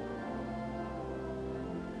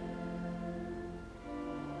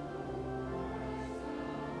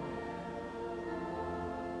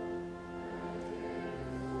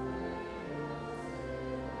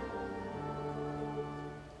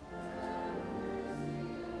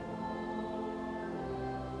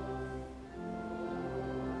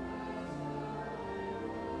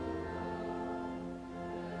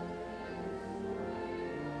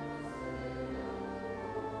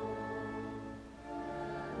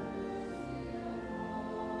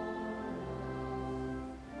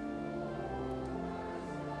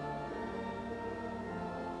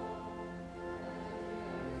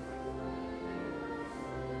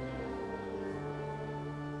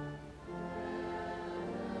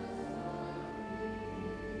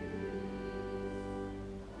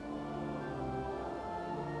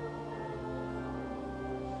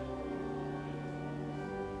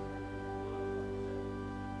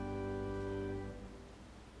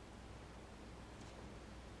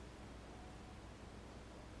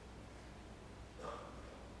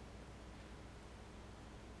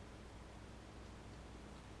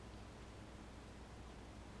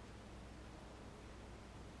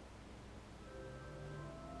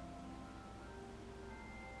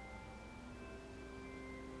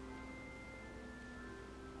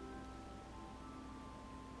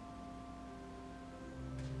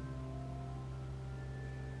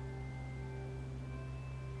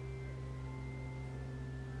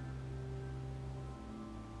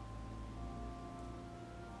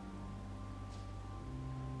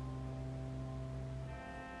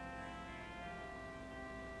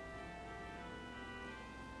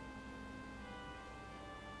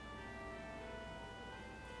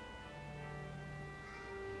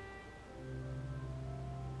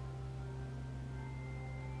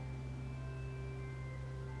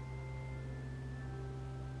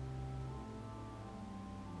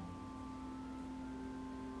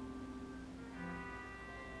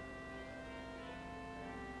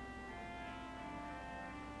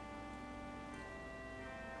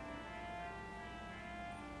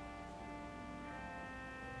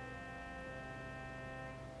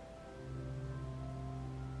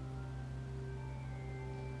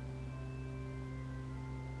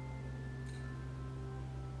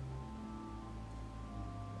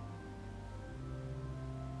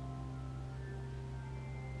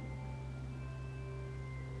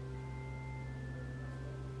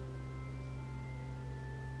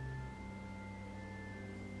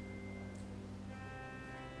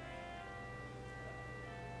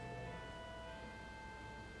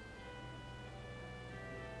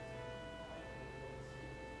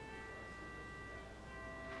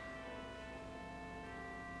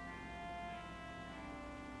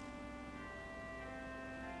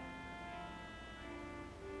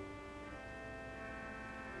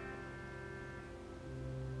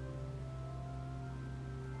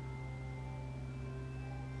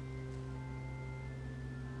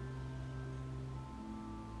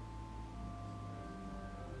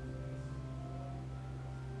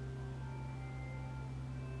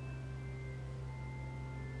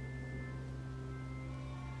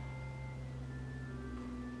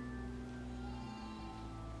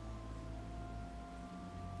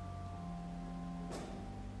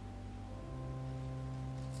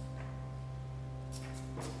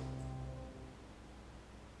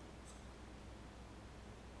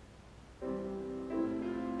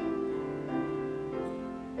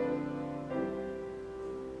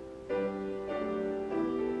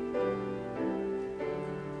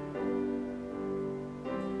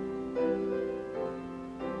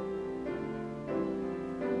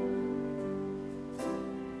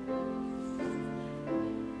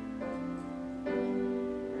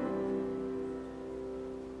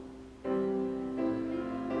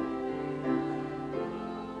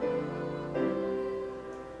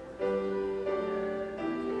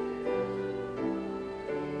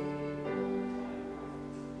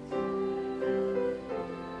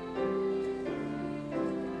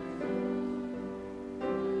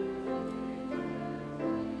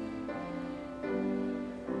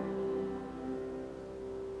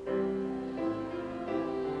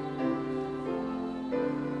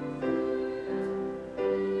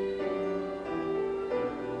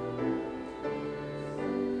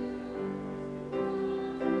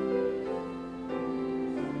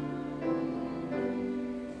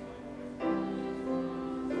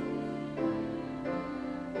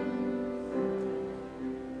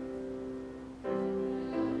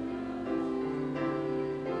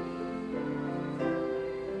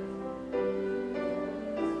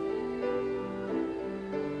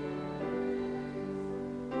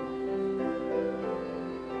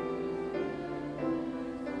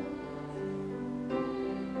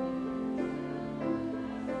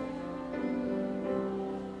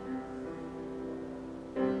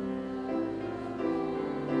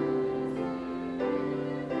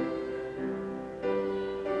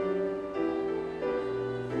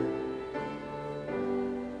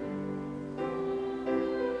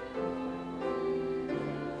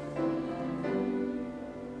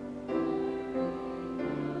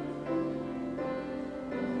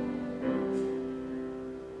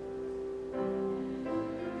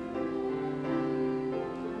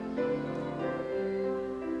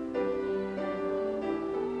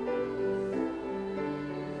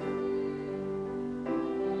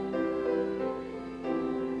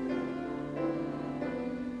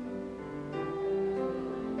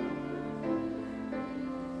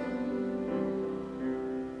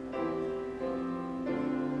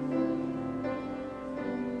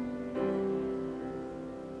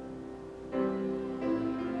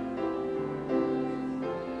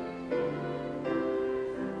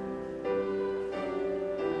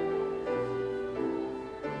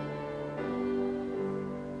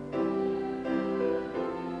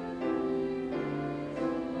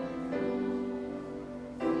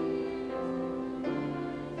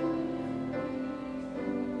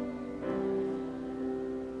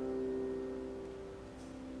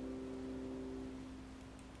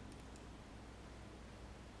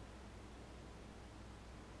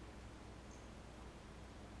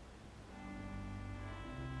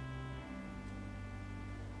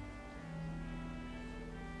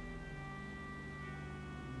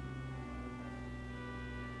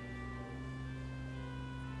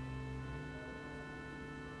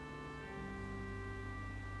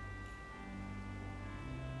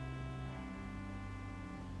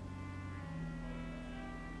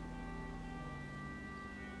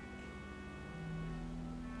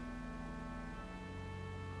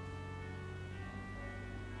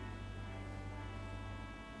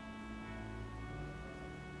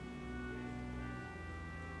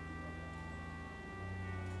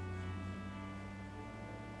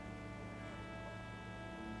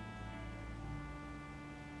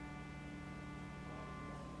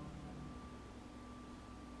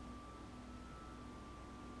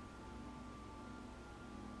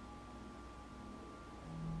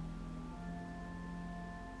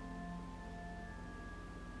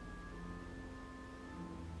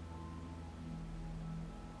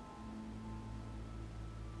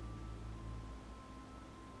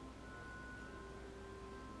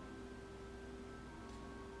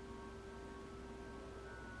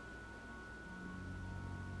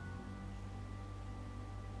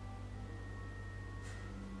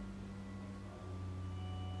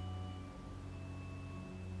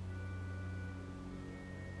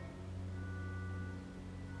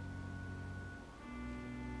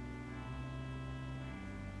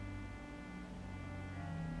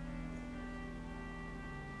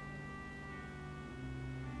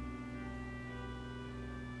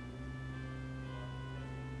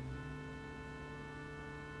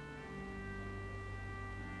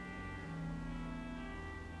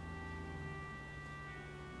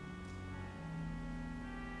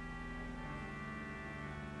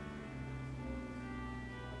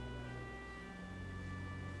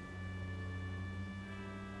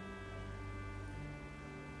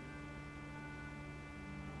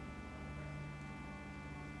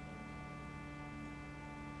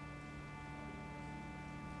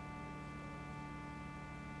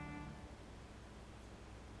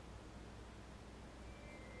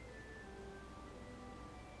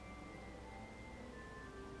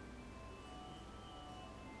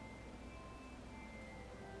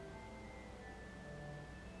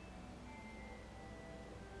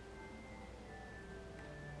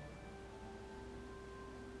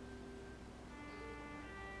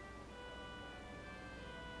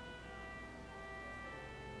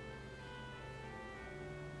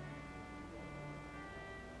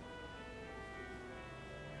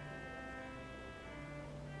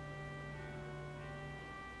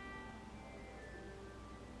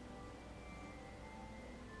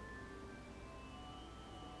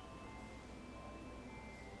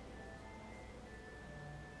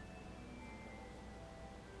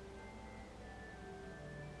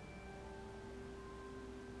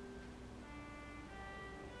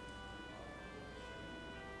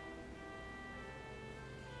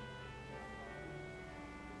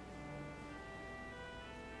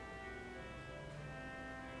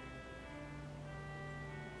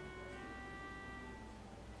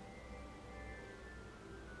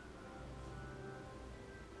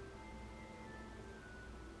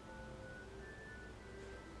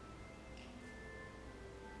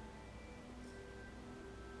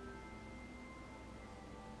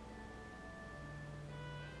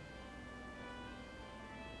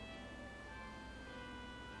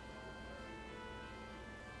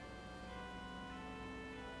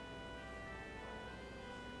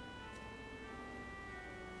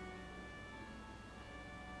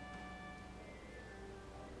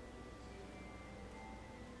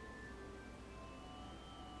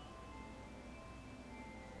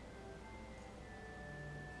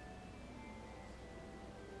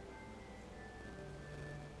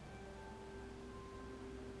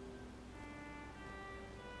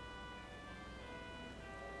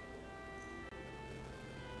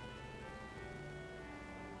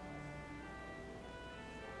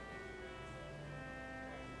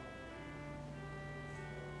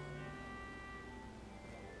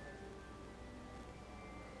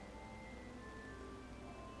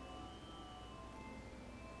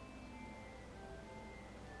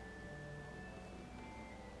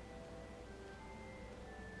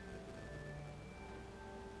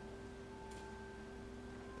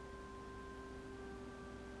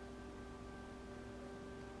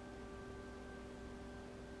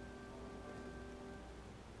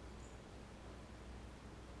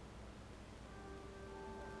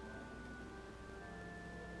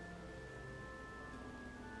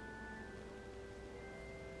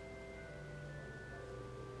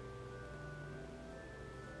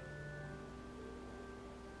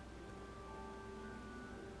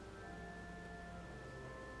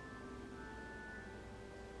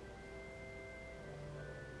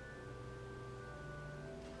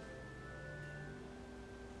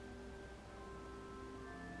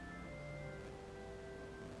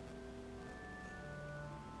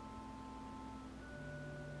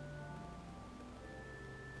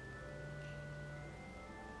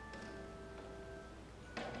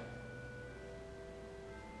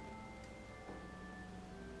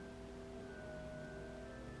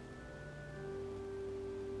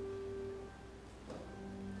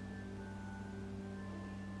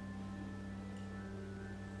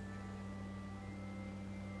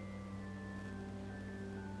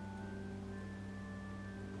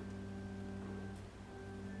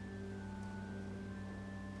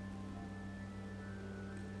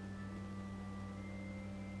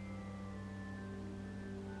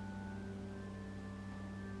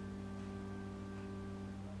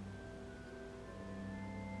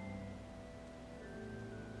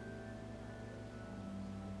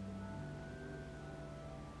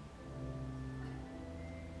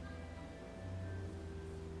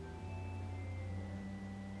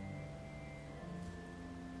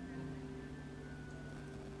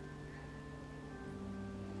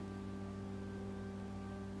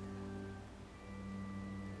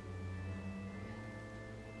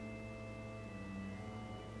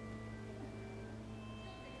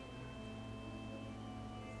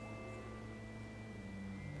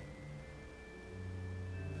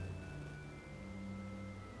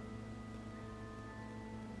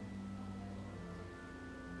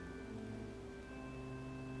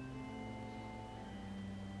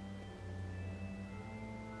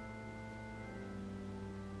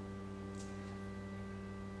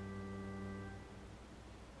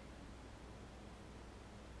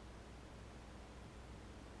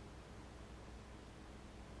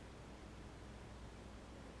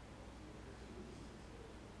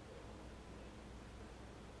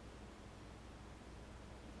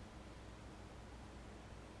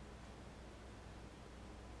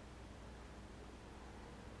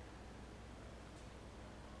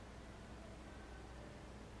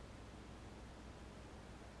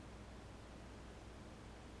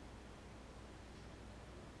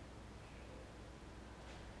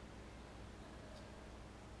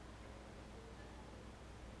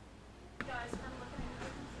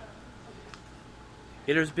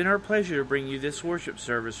 It has been our pleasure to bring you this worship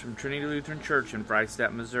service from Trinity Lutheran Church in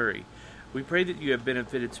Freistatt, Missouri. We pray that you have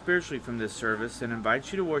benefited spiritually from this service and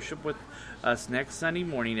invite you to worship with us next Sunday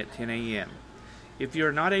morning at 10 a.m. If you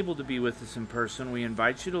are not able to be with us in person, we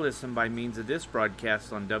invite you to listen by means of this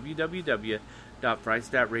broadcast on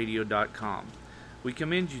www.freistattradio.com. We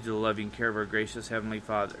commend you to the loving care of our gracious Heavenly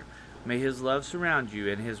Father. May His love surround you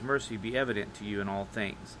and His mercy be evident to you in all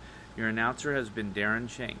things. Your announcer has been Darren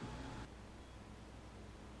Shane.